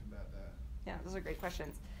you kind of combat that? Yeah, those are great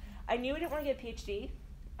questions. I knew I didn't want to get a PhD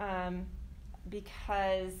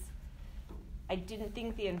because I didn't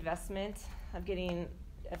think the investment of going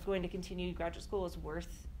to continue graduate school was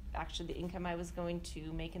worth actually the income I was going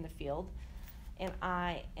to make in the field. And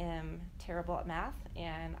I am terrible at math,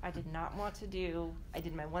 and I did not want to I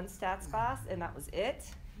did my one stats class, and that was it,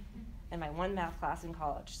 and my one math class in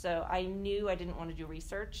college. So I knew I didn't want to do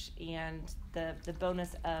research, and the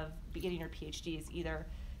bonus of getting your PhD is either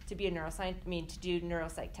to be a to do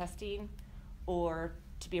neuropsych testing or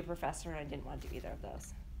to be a professor, and I didn't want to do either of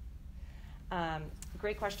those.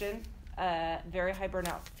 Great question. Very high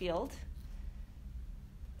burnout field.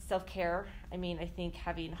 Self-care. I think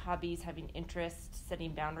having hobbies, having interests,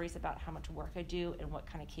 setting boundaries about how much work I do and what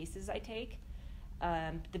kind of cases I take.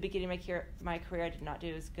 The beginning of my career, I did not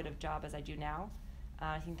do as good a job as I do now.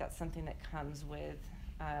 I think that's something that comes with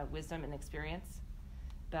wisdom and experience.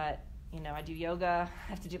 But, I do yoga. I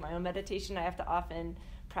have to do my own meditation. I have to often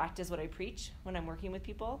practice what I preach when I'm working with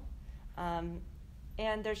people. And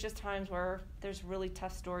there's just times where there's really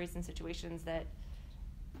tough stories and situations that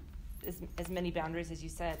as many boundaries as you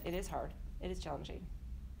said, it is hard. It is challenging.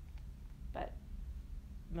 But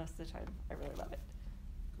most of the time, I really love it.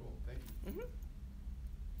 Cool, thank you. Mm-hmm.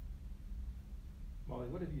 Molly,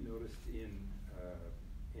 what have you noticed in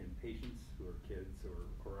patients who are kids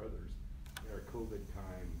or others in our COVID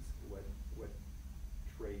times? What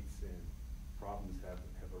traits and problems have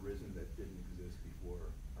arisen that didn't exist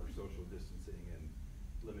before? Our social distancing and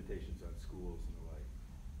limitations on schools and the like.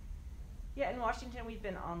 Yeah, in Washington, we've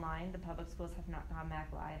been online. The public schools have not gone back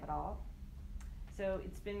live at all. So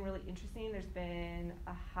it's been really interesting. There's been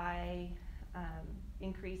a high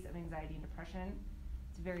increase of anxiety and depression.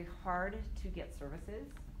 It's very hard to get services.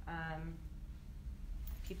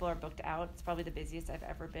 People are booked out. It's probably the busiest I've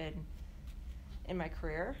ever been in my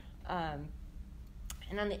career.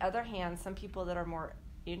 And on the other hand, some people that are more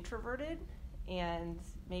introverted and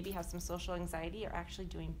maybe have some social anxiety are actually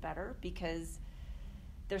doing better because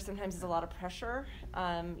there sometimes is a lot of pressure,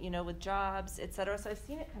 with jobs, et cetera. So I've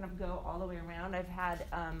seen it kind of go all the way around. I've had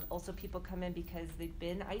also people come in because they've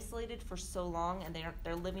been isolated for so long and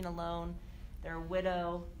they're living alone. They're a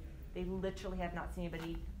widow. They literally have not seen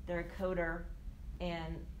anybody. They're a coder,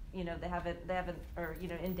 and they haven't, or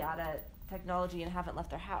in data technology and haven't left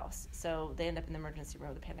their house. So they end up in the emergency room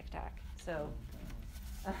with a panic attack. So,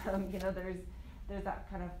 there's that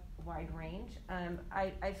kind of wide range.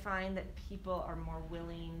 I find that people are more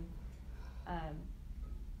willing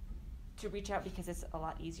to reach out because it's a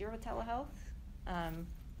lot easier with telehealth.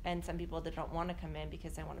 And some people that don't want to come in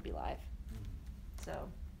because they want to be live. So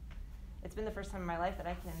it's been the first time in my life that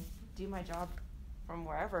I can do my job from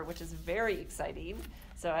wherever, which is very exciting.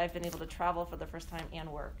 So I've been able to travel for the first time and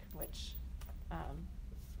work, which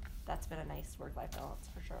that's been a nice work-life balance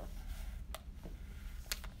for sure.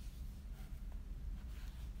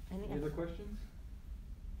 Any other questions?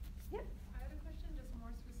 Yep. I had a question just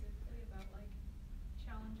more specifically about like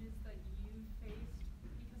challenges that you faced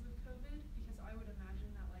because of COVID, because I would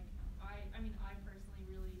imagine that like I mean I personally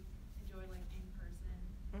really enjoy like in-person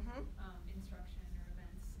instruction or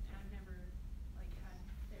events, and I've never like had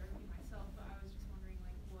therapy myself, but I was just wondering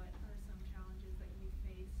like what are some challenges that you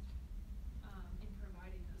faced in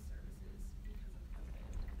providing those services because of COVID?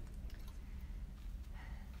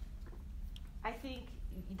 I think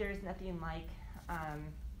there's nothing like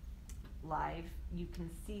live. You can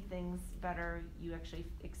see things better. You actually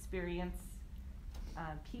experience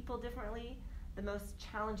people differently. The most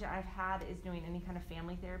challenge I've had is doing any kind of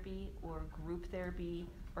family therapy or group therapy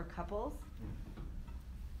or couples,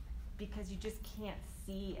 because you just can't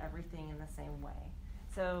see everything in the same way.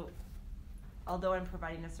 So although I'm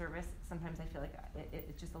providing a service, sometimes I feel like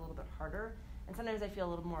it's just a little bit harder, and sometimes I feel a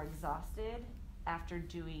little more exhausted after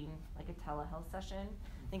doing like a telehealth session.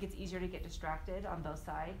 I think it's easier to get distracted on both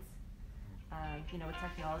sides. You know, with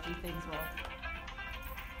technology, things will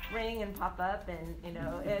ring and pop up, and you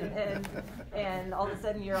know, and all of a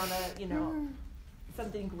sudden you're on a, you know,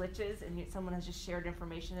 something glitches, and someone has just shared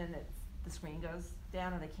information, and the screen goes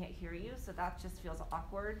down, and they can't hear you. So that just feels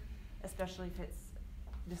awkward, especially if it's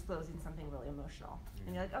disclosing something really emotional.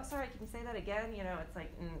 And you're like, oh, sorry, can you say that again? You know, it's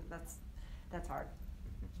like that's hard.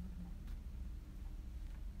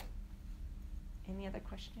 Any other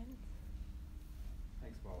questions?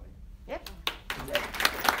 Thanks, Molly. Yep.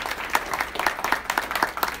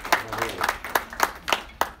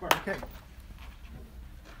 Okay.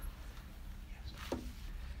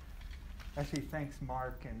 Actually, thanks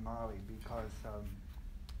Mark and Molly, because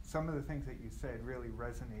some of the things that you said really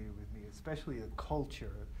resonated with me, especially the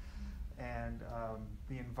culture and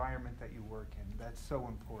the environment that you work in. That's so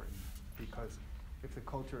important, because if the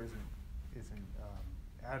culture isn't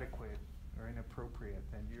adequate or inappropriate,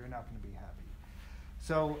 then you're not going to be happy.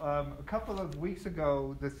 So a couple of weeks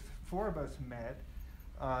ago, the four of us met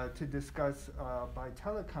to discuss by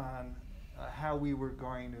telecon how we were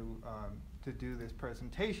going to do this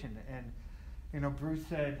presentation. And you know, Bruce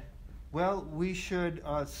said, well, we should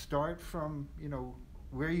start from, you know,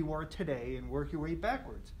 where you are today and work your way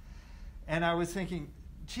backwards. And I was thinking,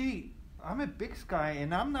 gee, I'm at Big Sky,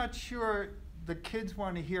 and I'm not sure the kids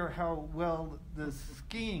want to hear how well the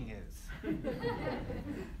skiing is.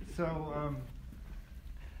 So,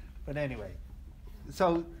 but anyway,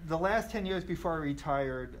 so the last 10 years before I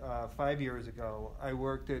retired, 5 years ago, I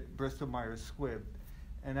worked at Bristol Myers Squibb,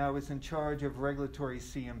 and I was in charge of regulatory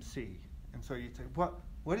CMC. And so you'd say, what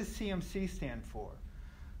does CMC stand for?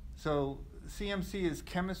 So CMC is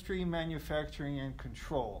chemistry, manufacturing, and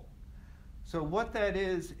control. So what that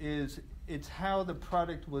is it's how the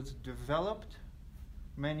product was developed,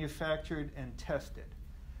 manufactured, and tested.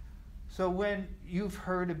 So when you've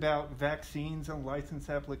heard about vaccines and license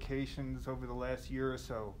applications over the last year or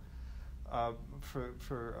so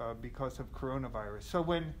because of coronavirus. So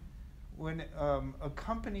when a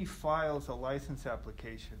company files a license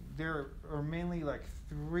application, there are mainly like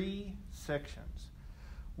 3 sections.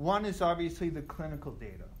 One is obviously the clinical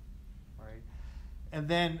data, right? And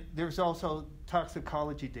then there's also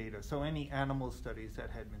toxicology data, so any animal studies that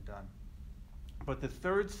had been done. But the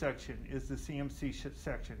third section is the CMC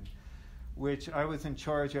section, which I was in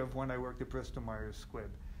charge of when I worked at Bristol Myers Squibb.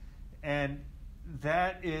 And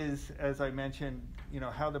that is, as I mentioned, you know,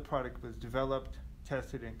 how the product was developed,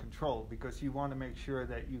 tested, and controlled, because you want to make sure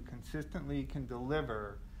that you consistently can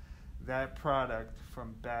deliver that product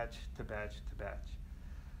from batch to batch to batch.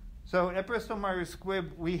 So at Bristol Myers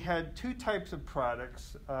Squibb, we had 2 types of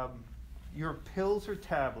products, your pills or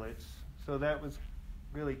tablets, so that was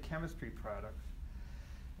really chemistry products,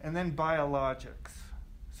 and then biologics.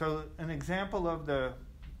 So an example of the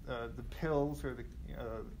pills or the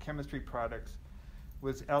chemistry products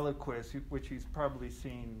was Eliquis, which you've probably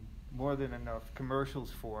seen more than enough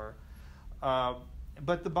commercials for.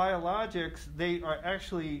 But the biologics, they are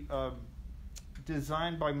actually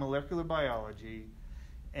designed by molecular biology,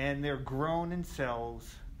 and they're grown in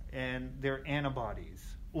cells, and they're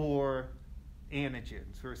antibodies or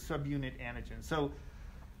antigens or subunit antigens. So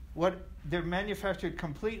they're manufactured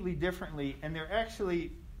completely differently, and they're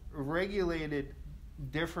actually regulated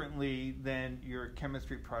differently than your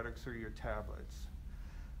chemistry products or your tablets.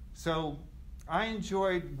 So I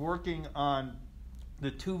enjoyed working on the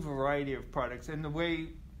two variety of products, and the way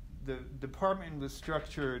the department was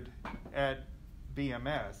structured at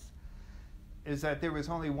BMS is that there was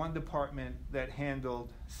only one department that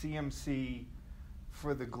handled CMC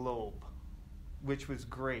for the globe, which was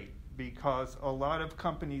great because a lot of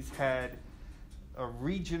companies had a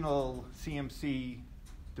regional CMC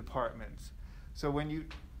departments. So when you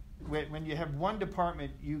have one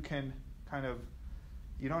department, you can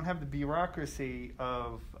you don't have the bureaucracy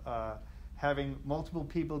of having multiple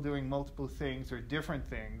people doing multiple things or different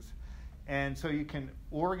things, and so you can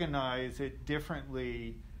organize it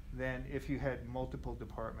differently than if you had multiple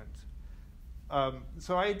departments.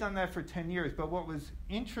 So I had done that for 10 years, but what was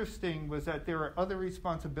interesting was that there are other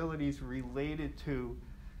responsibilities related to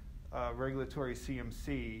regulatory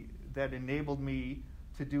CMC that enabled me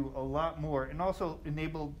to do a lot more, and also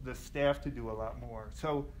enabled the staff to do a lot more.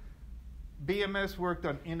 So BMS worked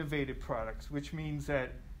on innovative products, which means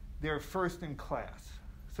that they're first in class.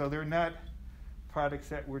 So they're not products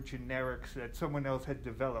that were generics that someone else had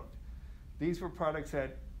developed. These were products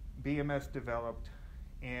that BMS developed,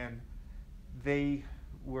 and they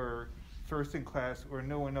were first in class, or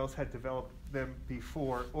no one else had developed them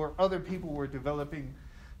before, or other people were developing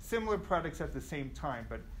similar products at the same time,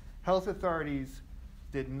 but health authorities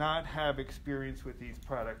did not have experience with these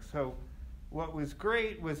products. So what was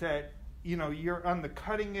great was that you're on the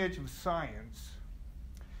cutting edge of science,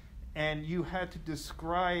 and you had to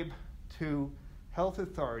describe to health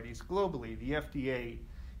authorities globally, the FDA,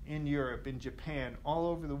 in Europe, in Japan, all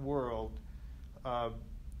over the world,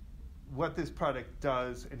 what this product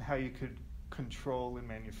does and how you could control and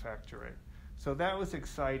manufacture it. So that was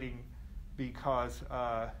exciting because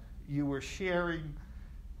you were sharing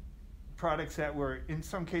products that were, in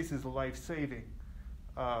some cases, life-saving.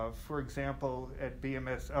 For example, at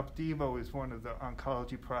BMS, Opdivo is one of the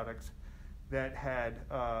oncology products that had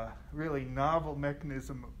really novel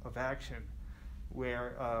mechanism of action,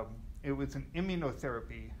 where it was an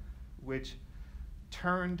immunotherapy which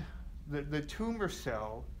turned the tumor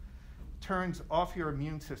cell turns off your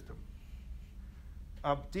immune system.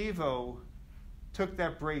 Opdivo took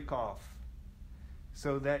that break off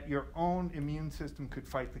so that your own immune system could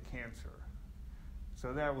fight the cancer.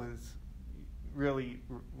 So that was really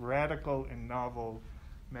radical and novel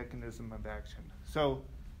mechanism of action. So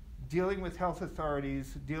dealing with health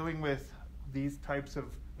authorities, dealing with these types of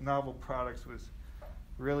novel products was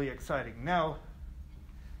really exciting. Now,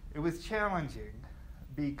 it was challenging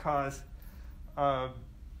because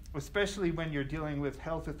especially when you're dealing with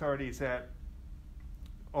health authorities that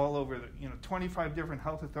all over, 25 different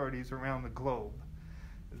health authorities around the globe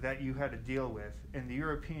that you had to deal with, and the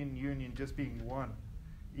European Union just being one,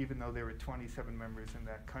 even though there were 27 members in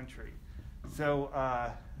that country. So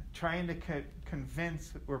trying to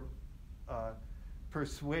convince or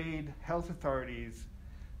persuade health authorities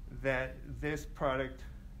that this product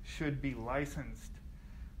should be licensed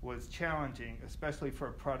was challenging, especially for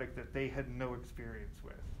a product that they had no experience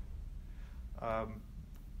with.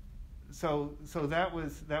 So that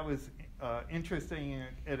was interesting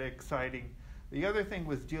and exciting. The other thing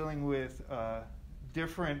was dealing with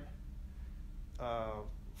different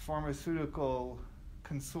pharmaceutical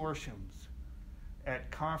consortiums at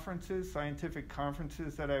conferences, scientific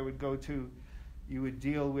conferences that I would go to. You would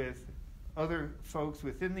deal with other folks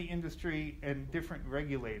within the industry and different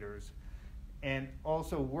regulators, and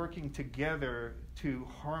also working together to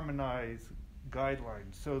harmonize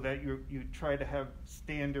guidelines so that you try to have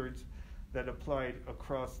standards that applied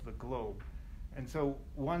across the globe. And so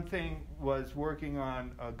one thing was working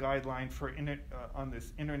on a guideline for on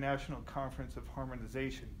this International Conference of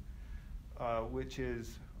Harmonization, which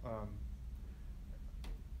is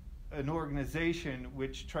an organization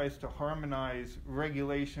which tries to harmonize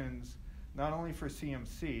regulations not only for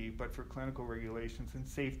CMC, but for clinical regulations and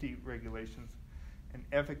safety regulations and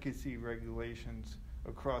efficacy regulations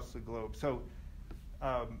across the globe. So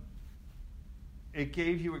it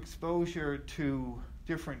gave you exposure to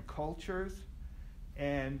different cultures,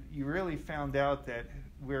 and you really found out that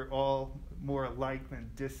we're all more alike than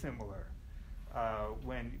dissimilar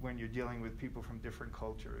when you're dealing with people from different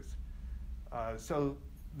cultures. So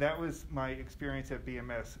that was my experience at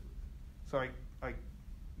BMS. So I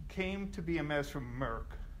came to BMS from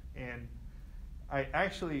Merck, and I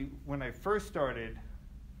actually, when I first started,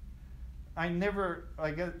 I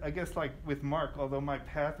guess like with Mark, although my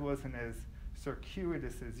path wasn't as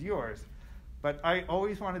circuitous as yours, but I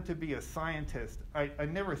always wanted to be a scientist. I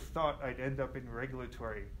never thought I'd end up in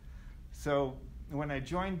regulatory. So when I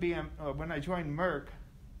joined Merck,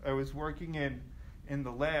 I was working in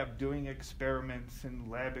the lab doing experiments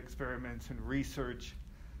and lab experiments and research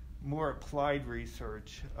more applied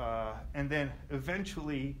research. And then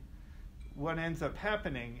eventually, what ends up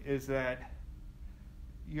happening is that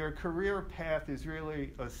your career path is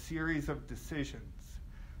really a series of decisions.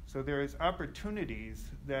 So there's opportunities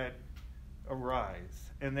that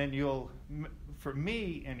arise. And then for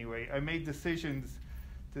me anyway, I made decisions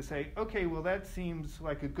to say, okay, well that seems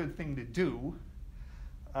like a good thing to do.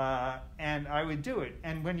 And I would do it.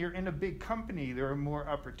 And when you're in a big company, there are more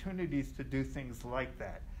opportunities to do things like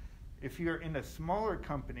that. If you're in a smaller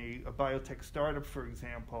company, a biotech startup, for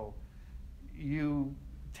example, you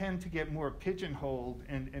tend to get more pigeonholed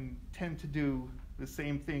and tend to do the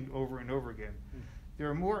same thing over and over again. There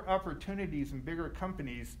are more opportunities in bigger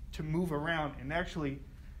companies to move around, and actually,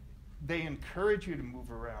 they encourage you to move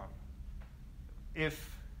around if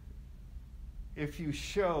you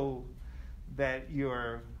show that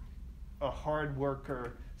you're a hard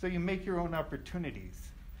worker. So you make your own opportunities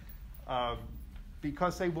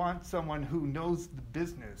because they want someone who knows the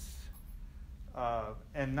business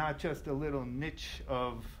and not just a little niche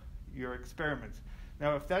of your experiments.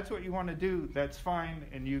 Now, if that's what you want to do, that's fine,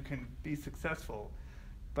 and you can be successful.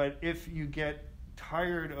 But if you get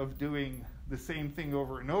tired of doing the same thing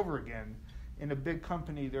over and over again, in a big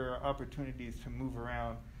company, there are opportunities to move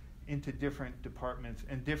around into different departments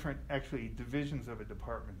and different, actually, divisions of a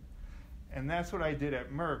department. And that's what I did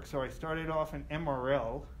at Merck. So I started off in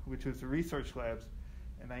MRL, which was the research labs,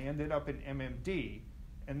 and I ended up in MMD.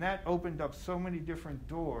 And that opened up so many different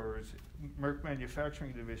doors, Merck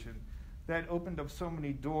Manufacturing Division, that opened up so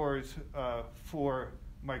many doors for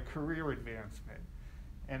my career advancement.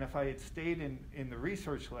 And if I had stayed in the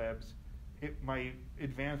research labs, my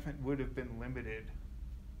advancement would have been limited.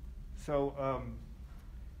 So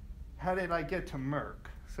how did I get to Merck?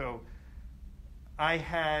 So I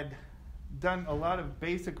had done a lot of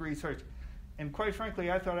basic research, and quite frankly,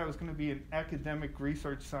 I thought I was going to be an academic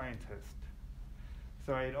research scientist.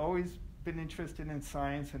 So I had always been interested in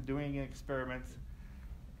science and doing experiments,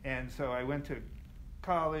 and so I went to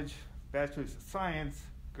college, bachelor's of science,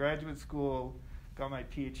 graduate school, got my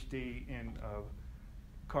PhD in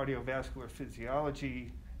cardiovascular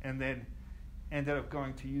physiology, and then ended up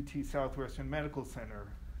going to UT Southwestern Medical Center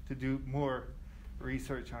to do more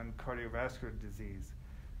research on cardiovascular disease.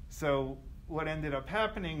 So what ended up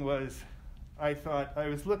happening was I thought I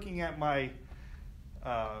was looking at my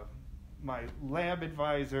lab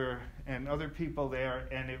advisor and other people there,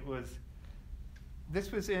 and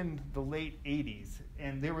this was in the late 80s,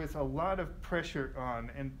 and there was a lot of pressure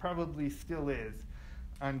on, and probably still is,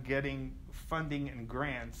 on getting funding and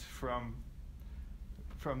grants from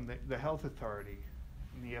the health authority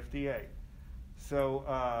and the FDA. So,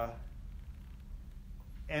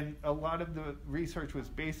 and a lot of the research was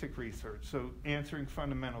basic research, so answering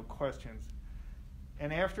fundamental questions.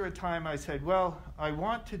 And after a time I said, well, I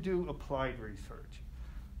want to do applied research.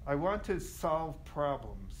 I want to solve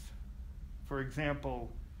problems. For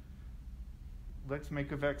example, let's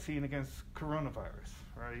make a vaccine against coronavirus,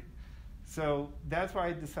 right? So that's why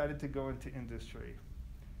I decided to go into industry.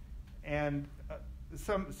 And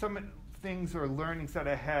some things or learnings that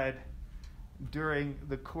I had during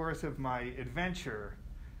the course of my adventure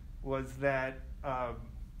was that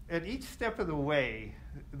at each step of the way,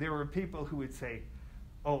 there were people who would say,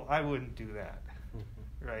 oh, I wouldn't do that,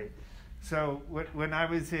 right? So when I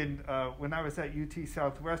was at UT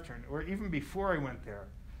Southwestern, or even before I went there,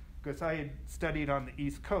 because I had studied on the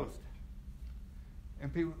East Coast,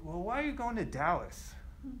 and people, well, why are you going to Dallas?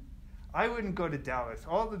 I wouldn't go to Dallas.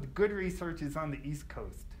 All the good research is on the East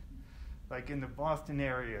Coast, like in the Boston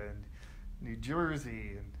area and New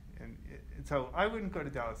Jersey, and so I wouldn't go to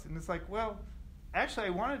Dallas. And it's like, well, actually I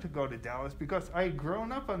wanted to go to Dallas because I had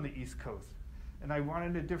grown up on the East Coast, and I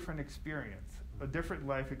wanted a different experience, a different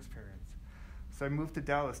life experience. So I moved to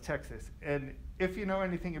Dallas, Texas. And if you know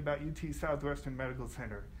anything about UT Southwestern Medical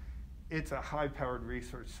Center, it's a high-powered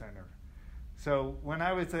research center. So when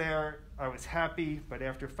I was there, I was happy, but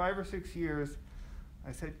after 5 or 6 years,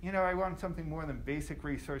 I said, I want something more than basic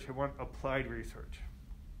research. I want applied research.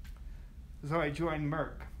 So I joined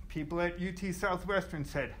Merck. People at UT Southwestern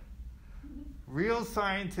said, real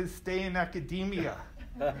scientists stay in academia.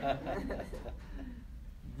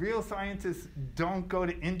 Real scientists don't go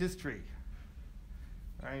to industry.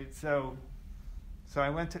 Right? So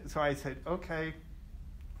I said, okay.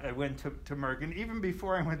 I went to Merck. And even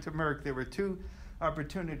before I went to Merck, there were 2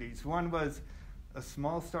 opportunities. One was a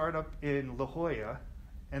small startup in La Jolla,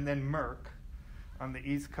 and then Merck on the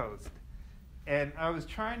East Coast. And I was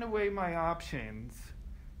trying to weigh my options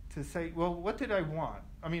to say, well, what did I want?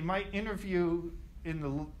 I mean, my interview in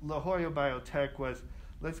the La Jolla Biotech was,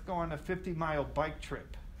 let's go on a 50-mile bike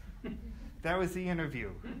trip. That was the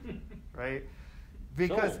interview, right?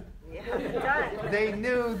 Because Yeah, done. they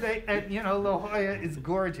knew La Jolla is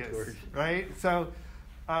gorgeous, right? So,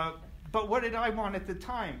 but what did I want at the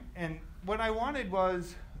time? And what I wanted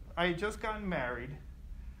was, I had just gotten married.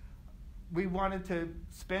 We wanted to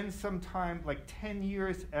spend some time, like 10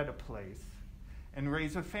 years at a place, and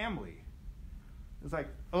raise a family. It was like,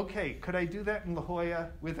 okay, could I do that in La Jolla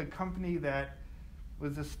with a company that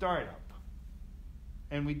was a startup?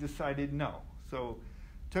 And we decided no. So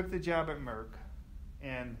took the job at Merck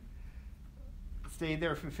and stayed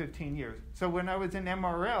there for 15 years. So when I was in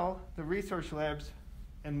MRL, the research labs,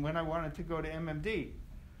 and when I wanted to go to MMD,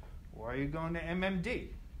 why are you going to MMD?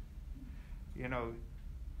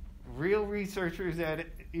 Real researchers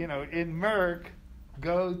in Merck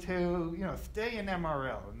go to, stay in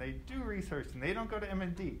MRL, and they do research, and they don't go to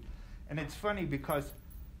MMD. And it's funny because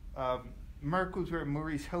Merck was where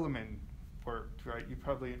Maurice Hilleman worked, right? You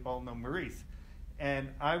probably all know Maurice. And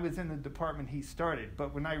I was in the department he started,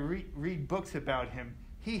 but when I read books about him,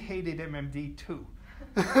 he hated MMD too.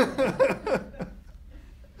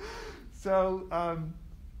 So I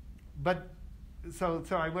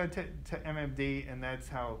went to MMD, and that's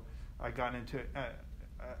how I got into it.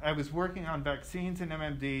 I was working on vaccines in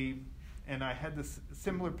MMD, and I had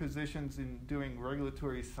similar positions in doing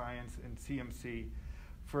regulatory science and CMC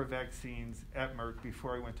for vaccines at Merck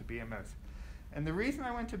before I went to BMS. And the reason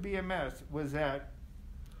I went to BMS was that,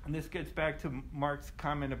 and this gets back to Mark's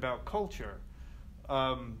comment about culture,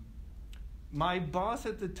 my boss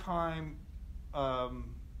at the time, I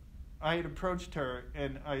had approached her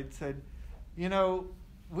and I had said,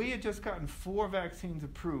 we had just gotten 4 vaccines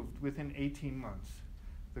approved within 18 months.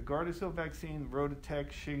 The Gardasil vaccine,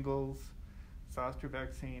 Rototec, shingles, zoster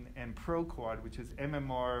vaccine, and Proquad, which is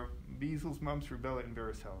MMR, measles, mumps, rubella, and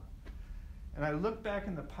varicella. And I looked back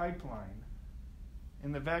in the pipeline,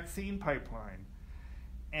 in the vaccine pipeline,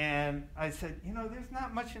 and I said, there's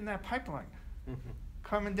not much in that pipeline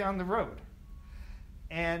coming down the road.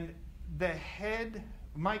 And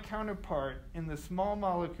my counterpart in the small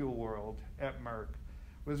molecule world at Merck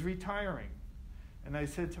was retiring. And I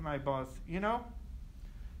said to my boss,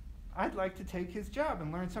 I'd like to take his job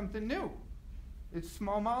and learn something new. It's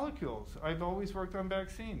small molecules. I've always worked on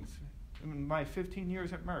vaccines in my 15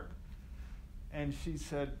 years at Merck. And she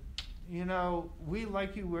said, we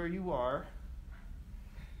like you where you are.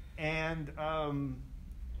 And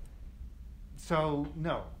so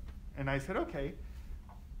no. And I said, okay.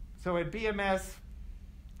 So at BMS,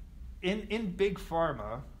 in big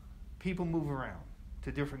pharma, people move around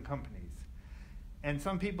to different companies. And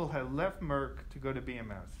some people had left Merck to go to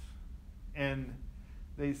BMS. And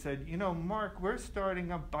they said, Mark, we're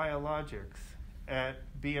starting up biologics at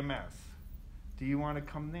BMS. Do you want to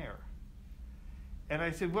come there? And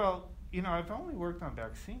I said, well, I've only worked on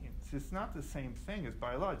vaccines. It's not the same thing as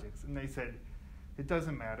biologics. And they said, it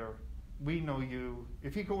doesn't matter. We know you.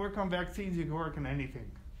 If you can work on vaccines, you can work on anything.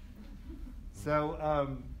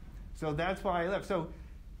 So that's why I left. So,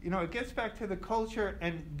 it gets back to the culture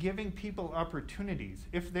and giving people opportunities.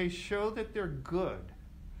 If they show that they're good,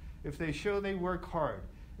 if they show they work hard,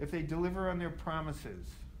 if they deliver on their promises,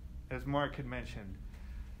 as Mark had mentioned,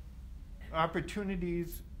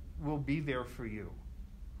 opportunities will be there for you,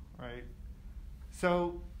 right?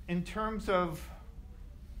 So in terms of,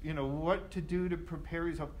 what to do to prepare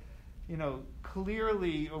yourself,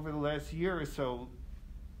 clearly over the last year or so,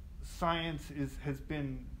 science has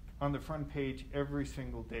been on the front page every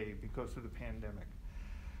single day because of the pandemic.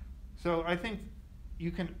 So I think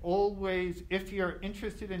you can always, if you're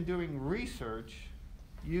interested in doing research,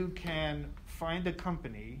 you can find a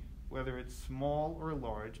company, whether it's small or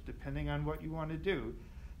large, depending on what you want to do,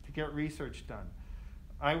 to get research done.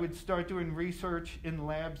 I would start doing research in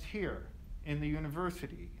labs here in the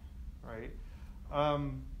university, right?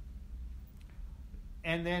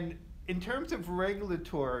 And then in terms of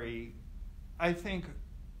regulatory, I think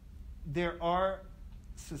there are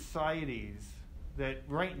societies that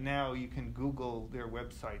right now you can Google their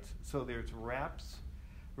websites. So there's RAPS,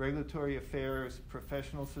 Regulatory Affairs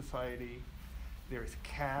Professional Society. There's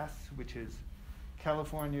CAS, which is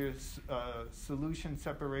California's Solution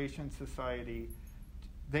Separation Society.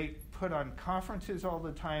 They put on conferences all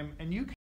the time, and you can